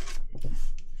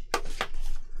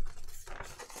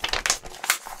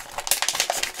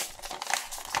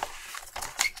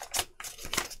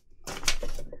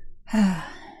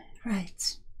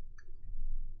 Right.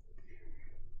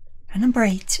 And number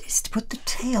 8 is to put the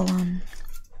tail on.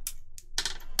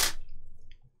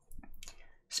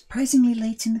 Surprisingly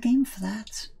late in the game for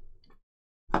that.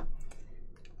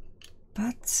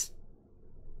 But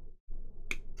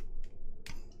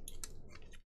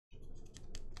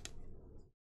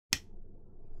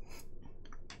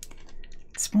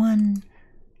it's one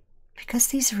because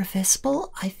these are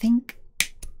reversible, I think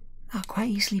I'll quite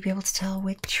easily be able to tell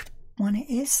which one it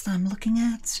is that I'm looking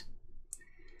at.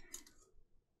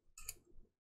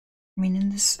 I mean,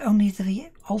 there's only the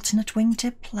alternate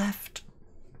wingtip left.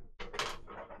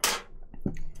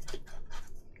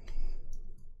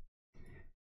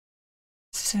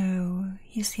 So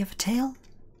here's the other tail.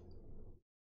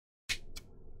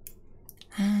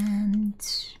 And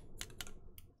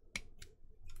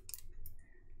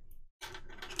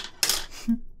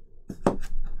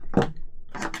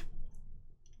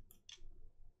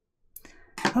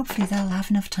hopefully they'll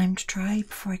have enough time to dry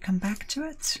before I come back to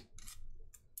it.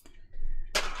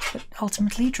 But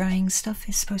ultimately, drying stuff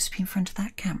is supposed to be in front of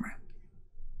that camera.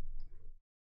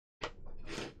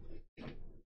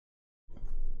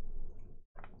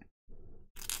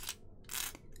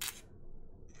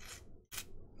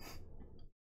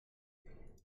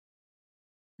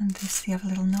 And this, the other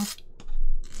little knob,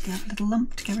 the other little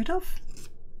lump to get rid of.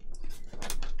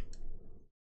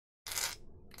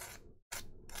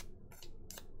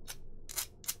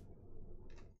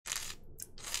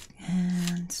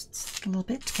 And just a little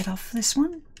bit to get off this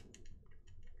one.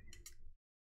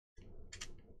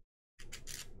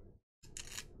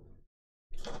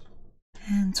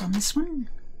 And on this one.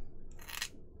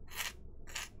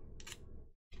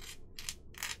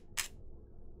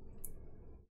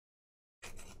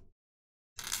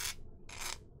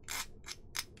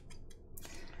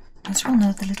 As we'll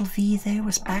note, the little V there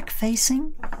was back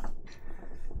facing,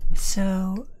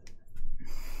 so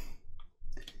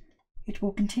it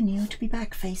will continue to be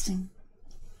back facing.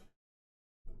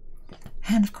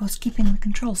 And of course, keeping the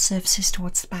control surfaces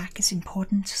towards the back is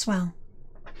important as well.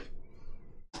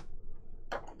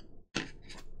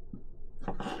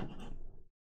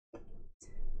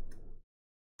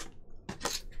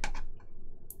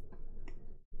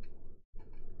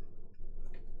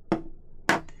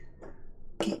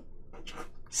 Okay,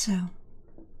 so,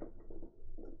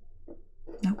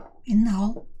 nope, in the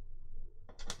hole.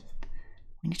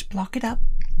 We need to block it up.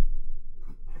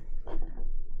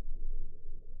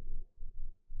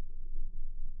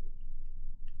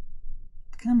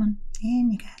 Come on,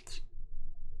 in you get.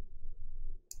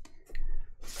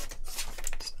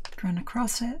 Just run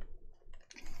across it.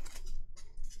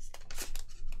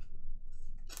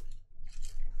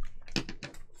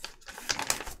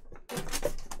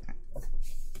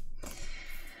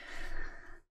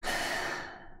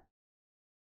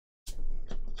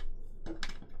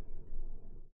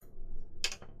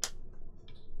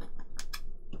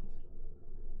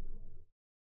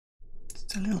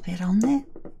 Just a little bit on there.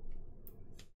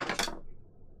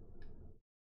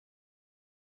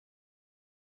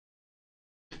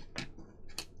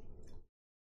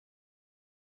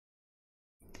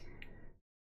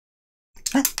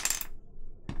 Ah.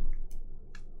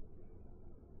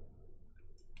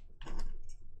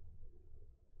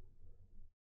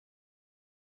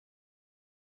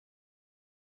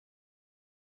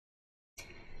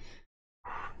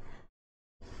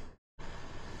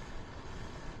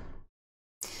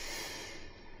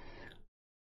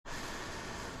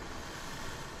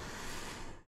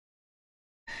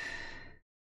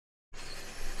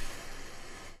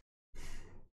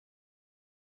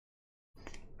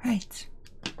 Right.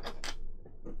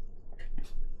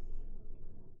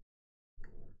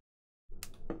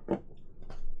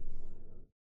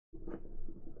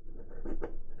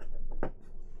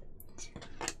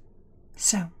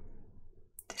 So,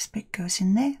 this bit goes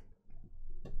in there.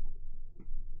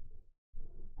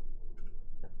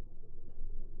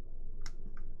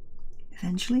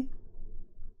 Eventually.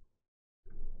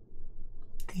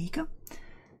 There you go.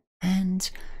 And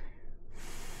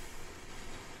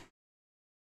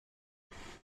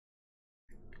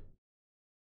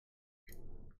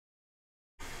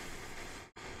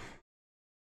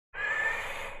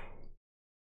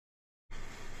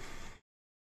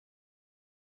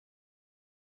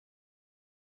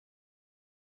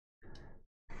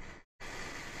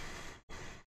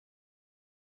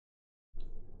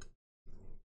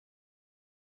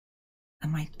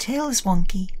my tail is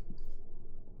wonky.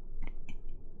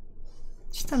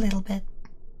 Just a little bit.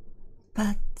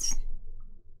 But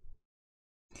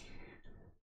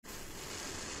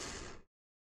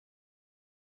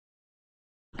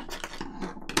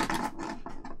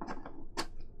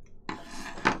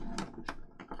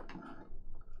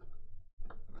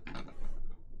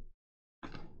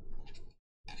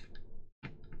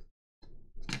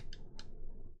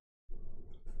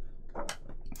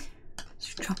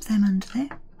just drop them under there.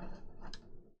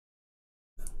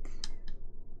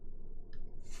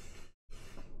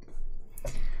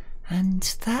 And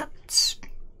that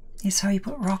is how you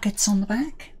put rockets on the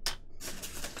back.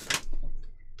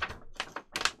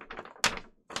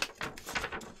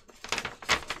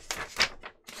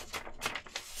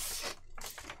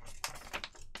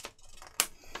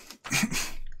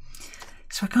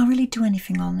 can't really do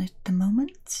anything on it at the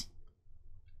moment.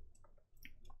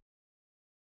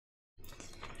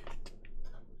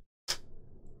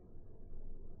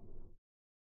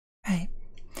 Right,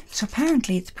 so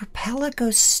apparently the propeller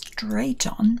goes straight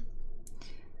on,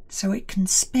 so it can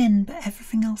spin, but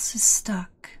everything else is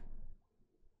stuck.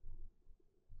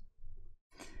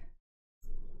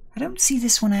 I don't see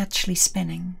this one actually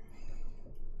spinning.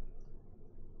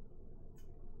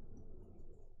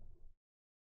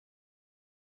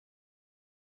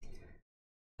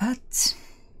 But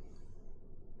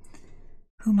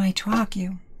who am I to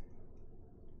argue?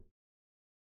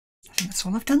 I think that's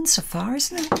all I've done so far,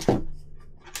 isn't it?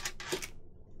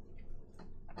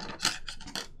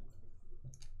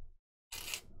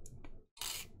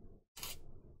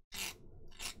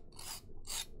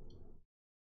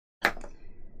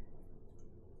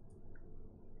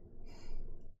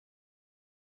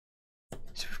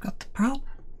 So we've got the prop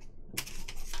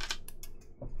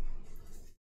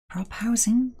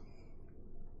housing,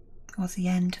 or the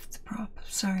end of the prop,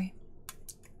 sorry.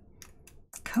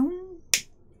 Cone.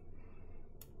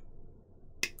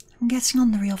 I'm guessing on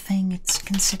the real thing it's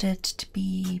considered to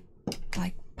be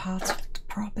like part of the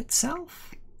prop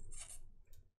itself.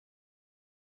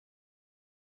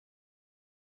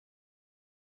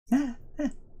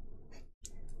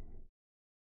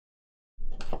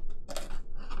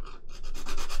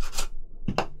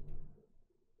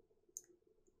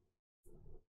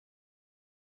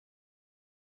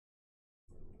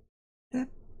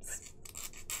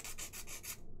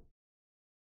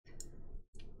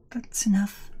 That's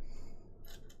enough.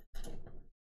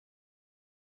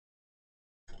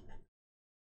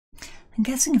 I'm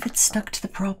guessing if it's stuck to the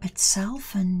prop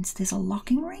itself and there's a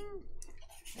locking ring.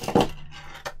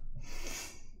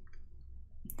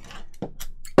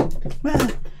 Well,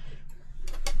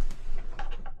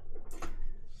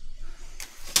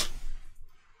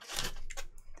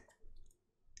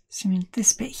 so I mean,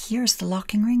 this bit here is the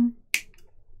locking ring,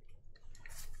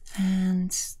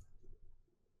 and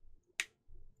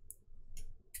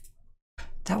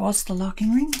that was the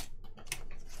locking ring.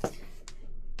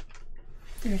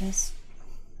 There it is.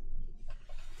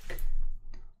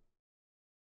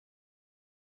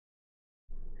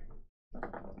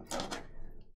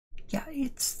 Yeah,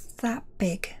 it's that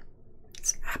big.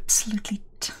 It's absolutely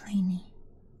tiny.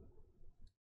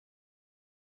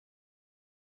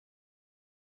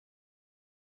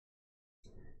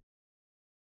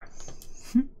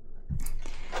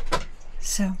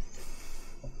 So,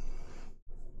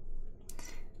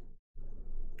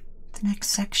 the next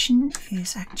section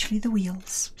is actually the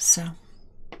wheels. So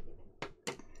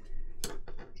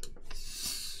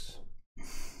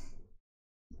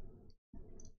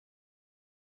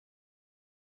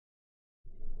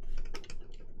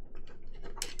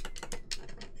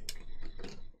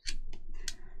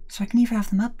I can either have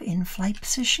them up in flight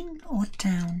position or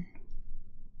down.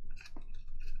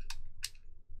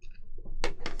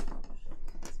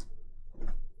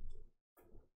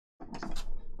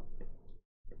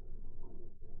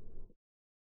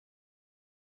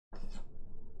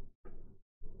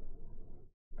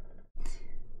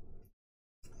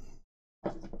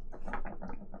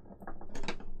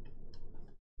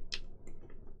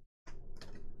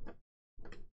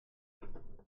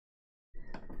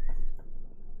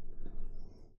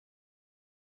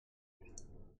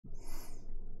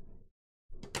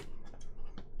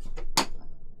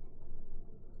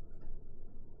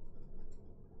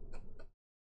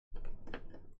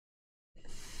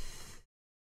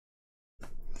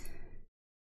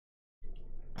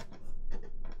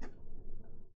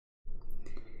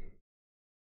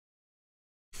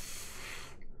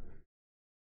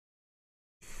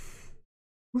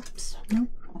 Whoops, nope.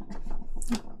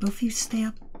 Both of you stay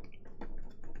up.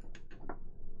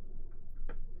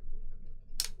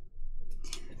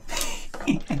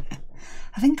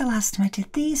 I think the last time I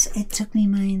did these, it took me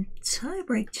my entire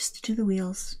break just to do the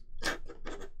wheels.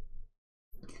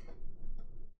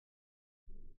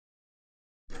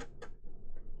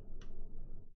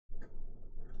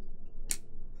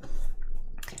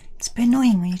 It's a bit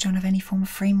annoying when you don't have any form of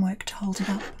framework to hold it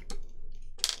up.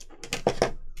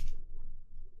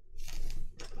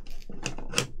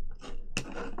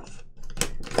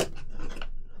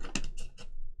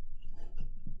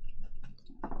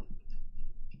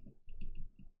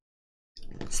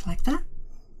 Just like that.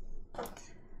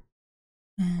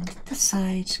 And this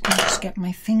side, I'll just get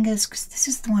my fingers because this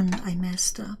is the one that I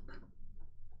messed up.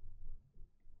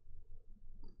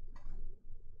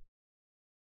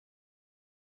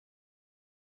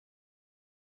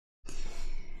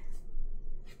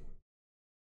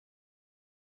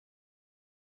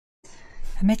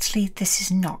 Admittedly, this is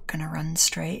not going to run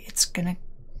straight. It's going to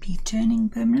be turning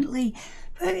permanently,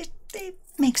 but it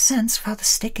makes sense for how the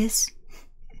stick is.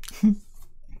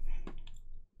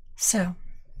 So,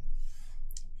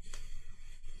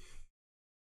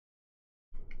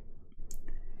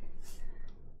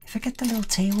 if I get the little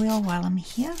tail wheel while I'm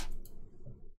here,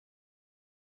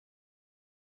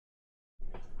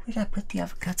 where'd I put the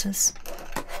other cutters?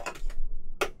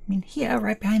 I mean, here,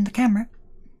 right behind the camera.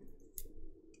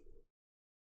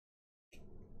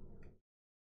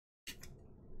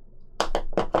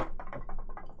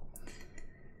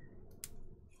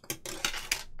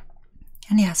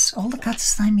 And yes, all the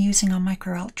cutters that I'm using are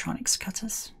microelectronics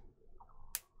cutters.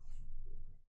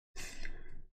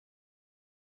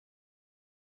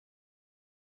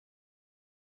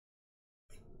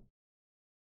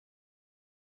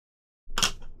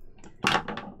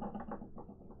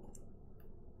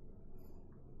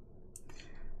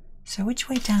 So which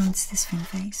way down is this fin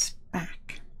face?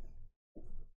 Back.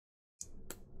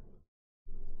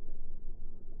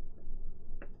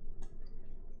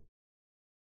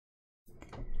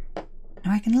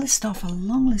 Now I can list off a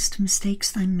long list of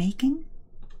mistakes that I'm making.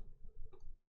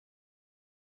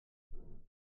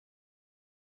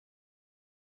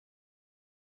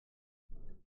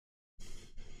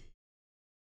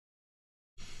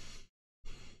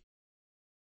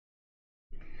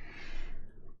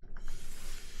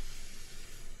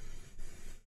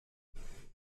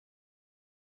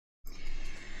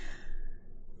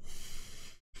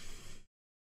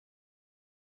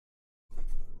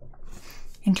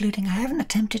 Including I haven't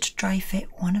attempted to dry fit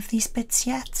one of these bits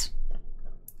yet.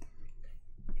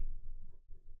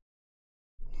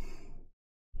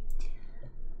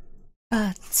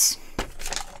 But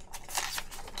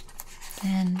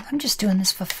then I'm just doing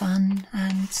this for fun,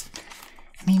 and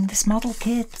I mean, this model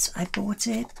kit, I bought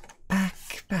it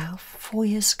back about 4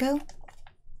 years ago.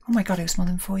 Oh my god, it was more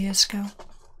than 4 years ago.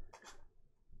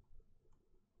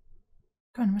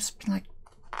 God, it must have been like...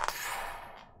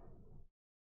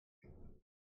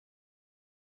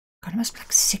 God, it must be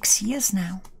like 6 years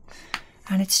now.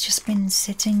 And it's just been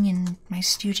sitting in my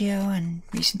studio and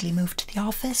recently moved to the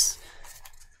office.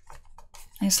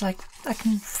 And it's like, I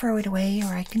can throw it away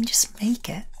or I can just make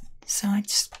it. So I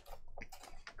just...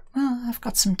 Well, I've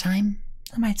got some time.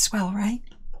 I might as well, right?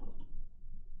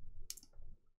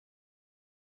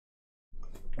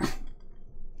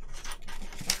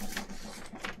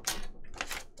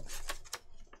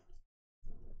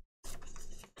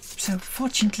 So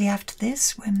fortunately after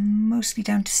this, we're mostly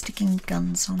down to sticking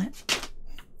guns on it.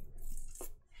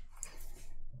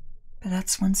 But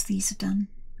that's once these are done.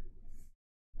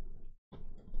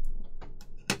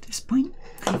 At this point,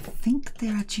 I think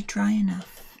they're actually dry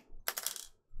enough.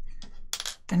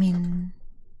 I mean...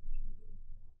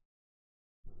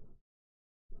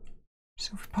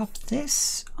 So if we pop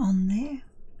this on there,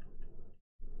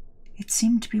 it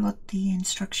seemed to be what the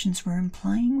instructions were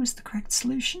implying was the correct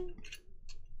solution.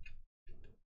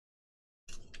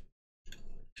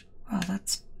 Well,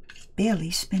 that's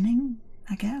barely spinning,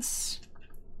 I guess.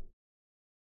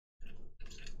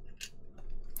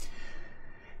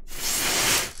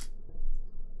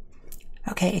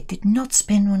 Okay, it did not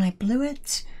spin when I blew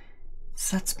it,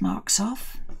 so that's marks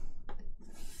off.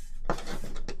 But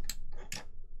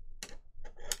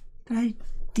it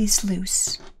is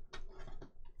loose.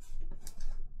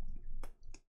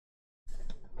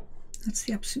 That's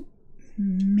the absolute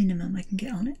minimum I can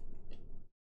get on it.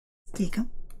 There you go.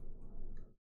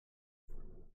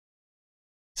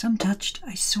 So I'm touched,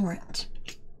 I saw it.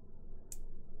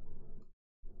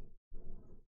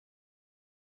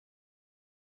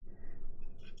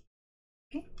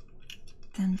 Okay,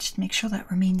 then just make sure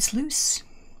that remains loose.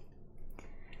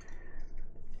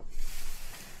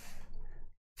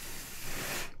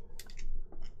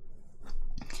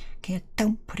 Okay,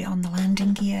 don't put it on the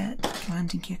landing gear. The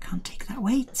landing gear can't take that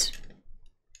weight.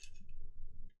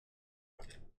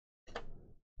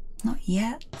 Not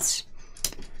yet.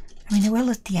 I mean, it will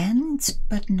at the end,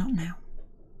 but not now.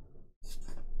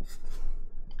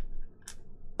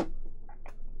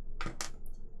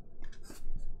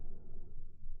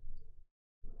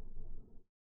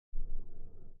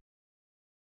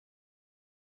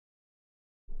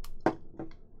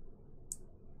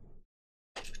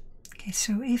 Okay,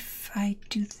 so if I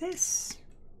do this,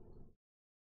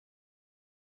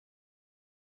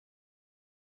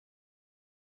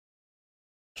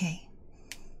 okay,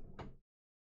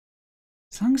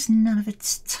 as long as none of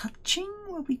it's touching,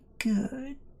 we'll be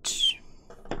good.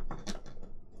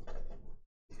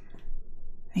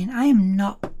 I mean, I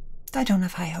don't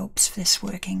have high hopes for this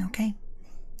working, okay?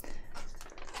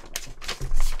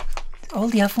 all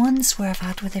the other ones where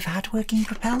they've had working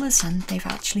propellers and they've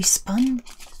actually spun,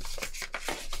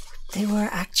 they were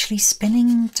actually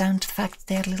spinning down to the fact that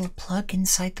they had a little plug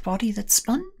inside the body that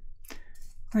spun.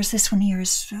 Whereas this one here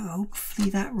is, hopefully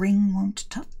that ring won't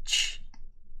touch.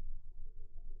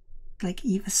 Like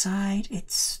either side,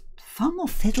 it's far more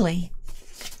fiddly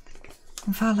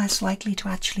and far less likely to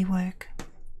actually work.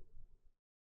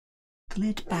 The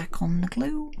lid back on the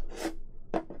glue.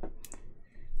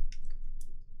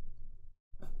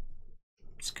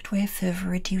 It's a good way of further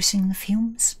reducing the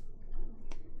fumes.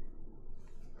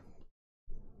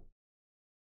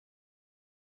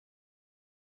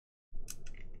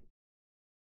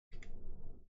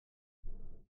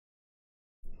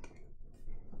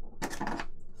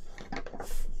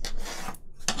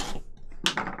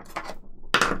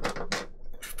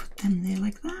 Put them there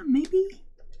like that, maybe?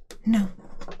 No.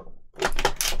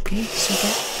 Okay, so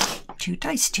get 2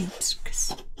 dice tubes,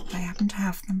 because I happen to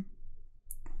have them.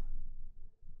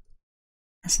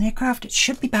 As an aircraft, it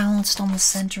should be balanced on the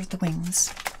center of the wings.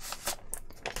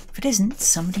 If it isn't,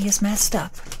 somebody has messed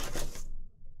up.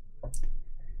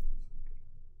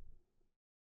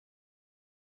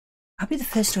 I'll be the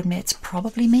first to admit it's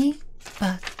probably me,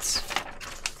 but...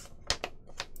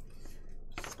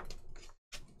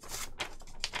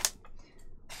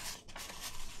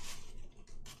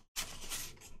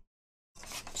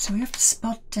 So we have to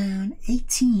spot down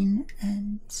 18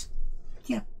 and...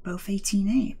 yeah, both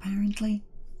 18A apparently.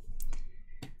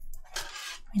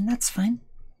 I mean, that's fine.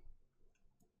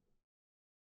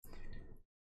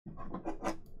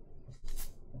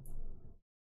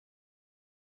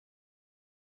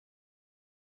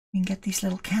 We can get these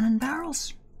little cannon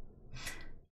barrels.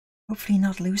 Hopefully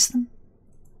not lose them.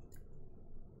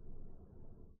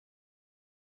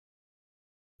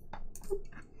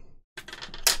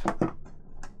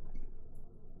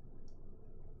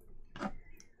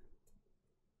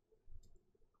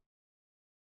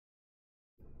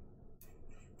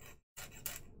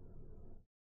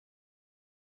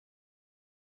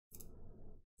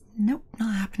 Nope,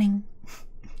 not happening.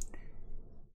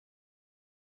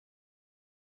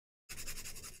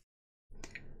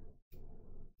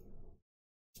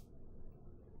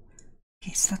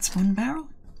 Okay, so that's one barrel.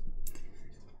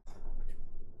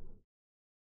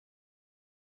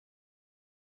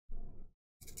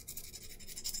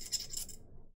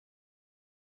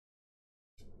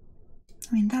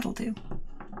 I mean, that'll do.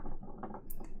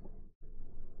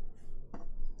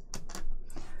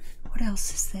 What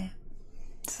else is there?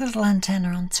 There's a little antenna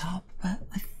on top, but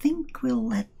I think we'll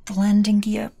let the landing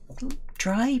gear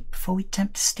dry before we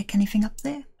attempt to stick anything up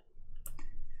there.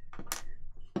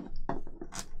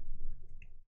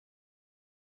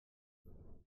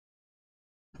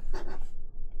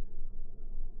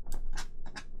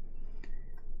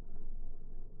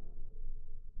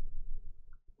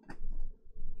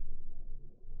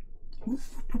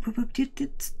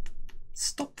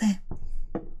 Stop there.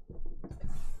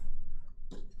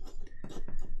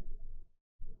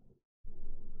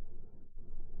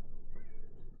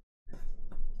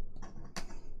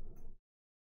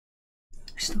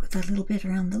 Still got that little bit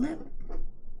around the lip.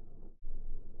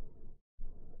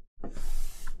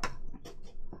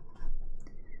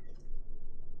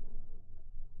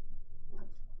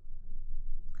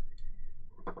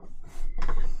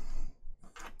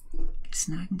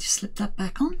 So now I can just slip that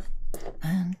back on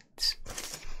and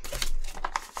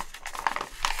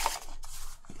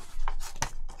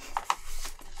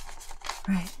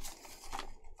right.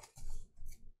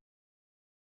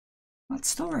 Well, it's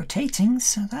still rotating,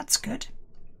 so that's good.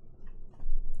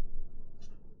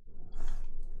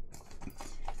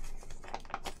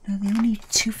 Now the only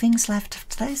 2 things left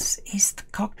after this is the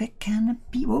cockpit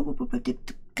canopy. Whoa,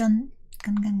 gun,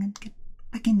 get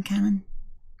back in, cannon.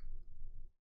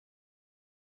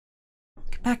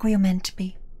 Get back where you're meant to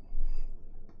be.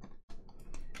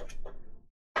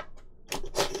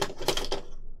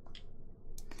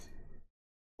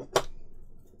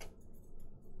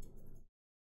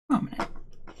 Oh, a minute.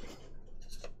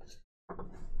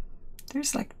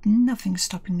 There's like nothing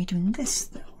stopping me doing this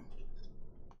though.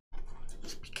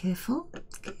 Just be careful,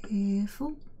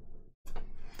 careful.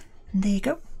 And there you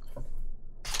go.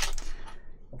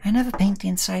 I never paint the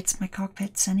insides of my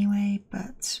cockpits anyway,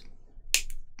 but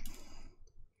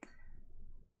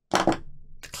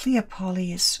the clear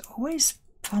poly is always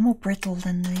far more brittle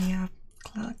than the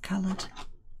coloured.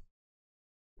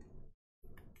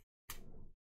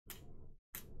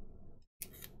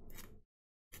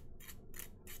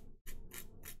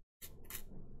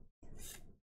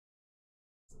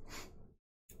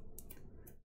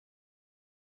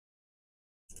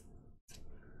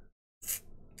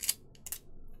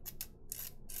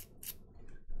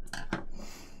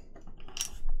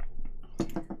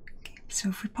 So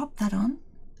if we pop that on,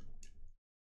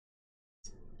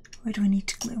 where do I need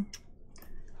to glue?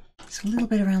 It's a little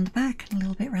bit around the back and a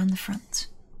little bit around the front.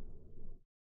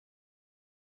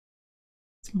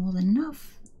 It's more than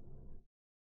enough.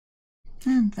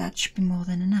 And that should be more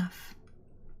than enough.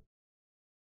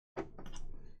 Now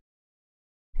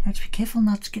have to be careful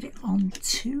not to get it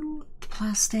onto the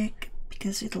plastic,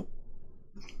 because it'll...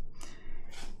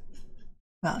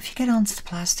 Well, if you get onto the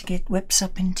plastic, it whips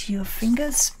up into your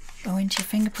fingers or into your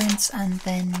fingerprints and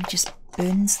then just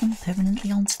burns them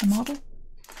permanently onto the model.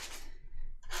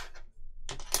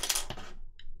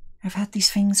 I've had these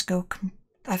things go...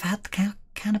 I've had the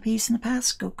canopies in the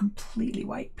past go completely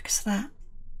white because of that.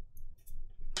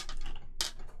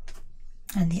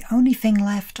 And the only thing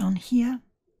left on here,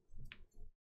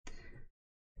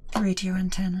 the radio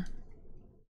antenna.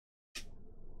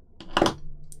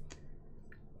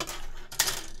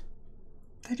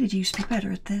 I did used to be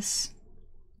better at this.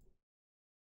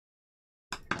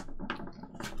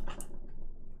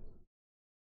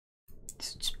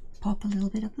 Just pop a little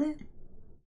bit up there.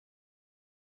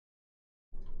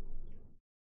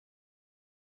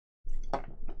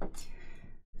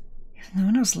 Even though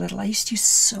when I was little, I used to use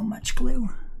so much glue.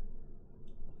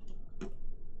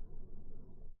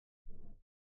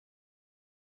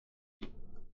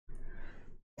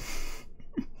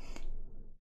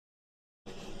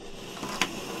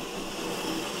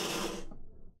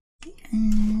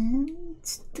 And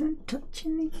don't touch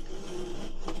any.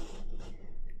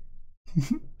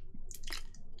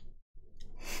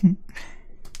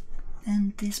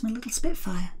 And there's my little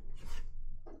Spitfire.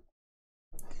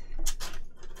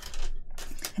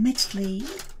 Admittedly,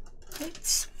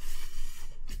 it's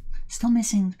still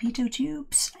missing the pitot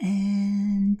tubes,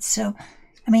 and so,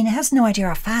 I mean, it has no idea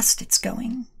how fast it's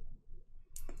going.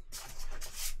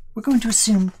 We're going to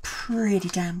assume pretty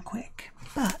damn quick,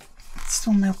 but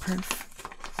still no proof.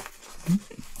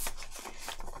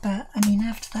 But, I mean,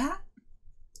 after that,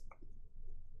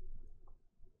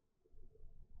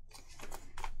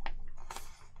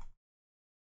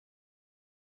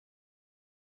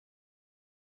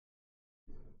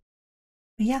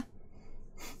 but yeah.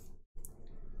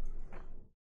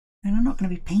 And I'm not going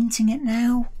to be painting it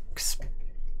now, because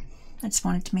I just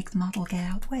wanted to make the model get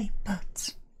out of the way,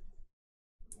 but...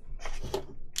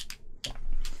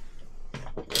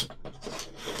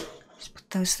 Just put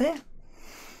those there.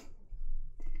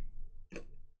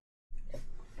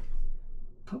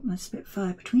 Put my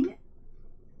Spitfire between it.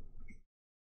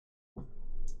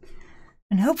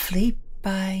 And hopefully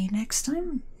by next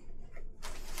time,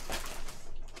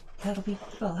 that'll be,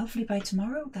 well, hopefully by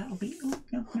tomorrow, that'll be, oh,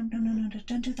 no,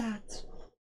 don't do that.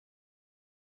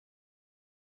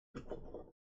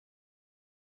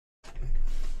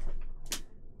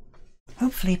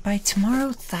 Hopefully by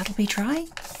tomorrow, that'll be dry.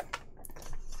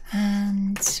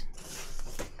 And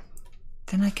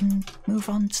then I can move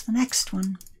on to the next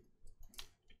one.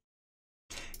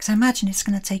 Because I imagine it's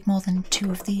going to take more than 2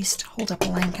 of these to hold up a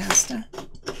Lancaster.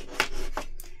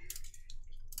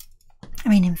 I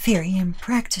mean, in theory, in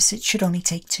practice, it should only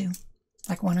take 2.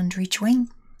 Like 1 under each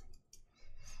wing.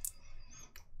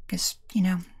 Because, you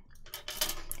know,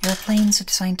 airplanes are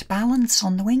designed to balance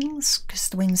on the wings, because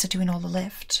the wings are doing all the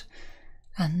lift.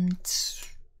 And,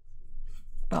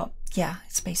 well, yeah,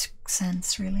 it's basic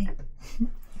sense, really.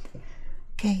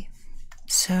 Okay,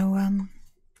 so,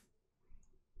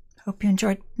 hope you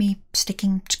enjoyed me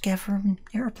sticking together an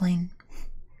airplane.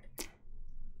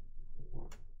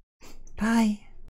 Bye.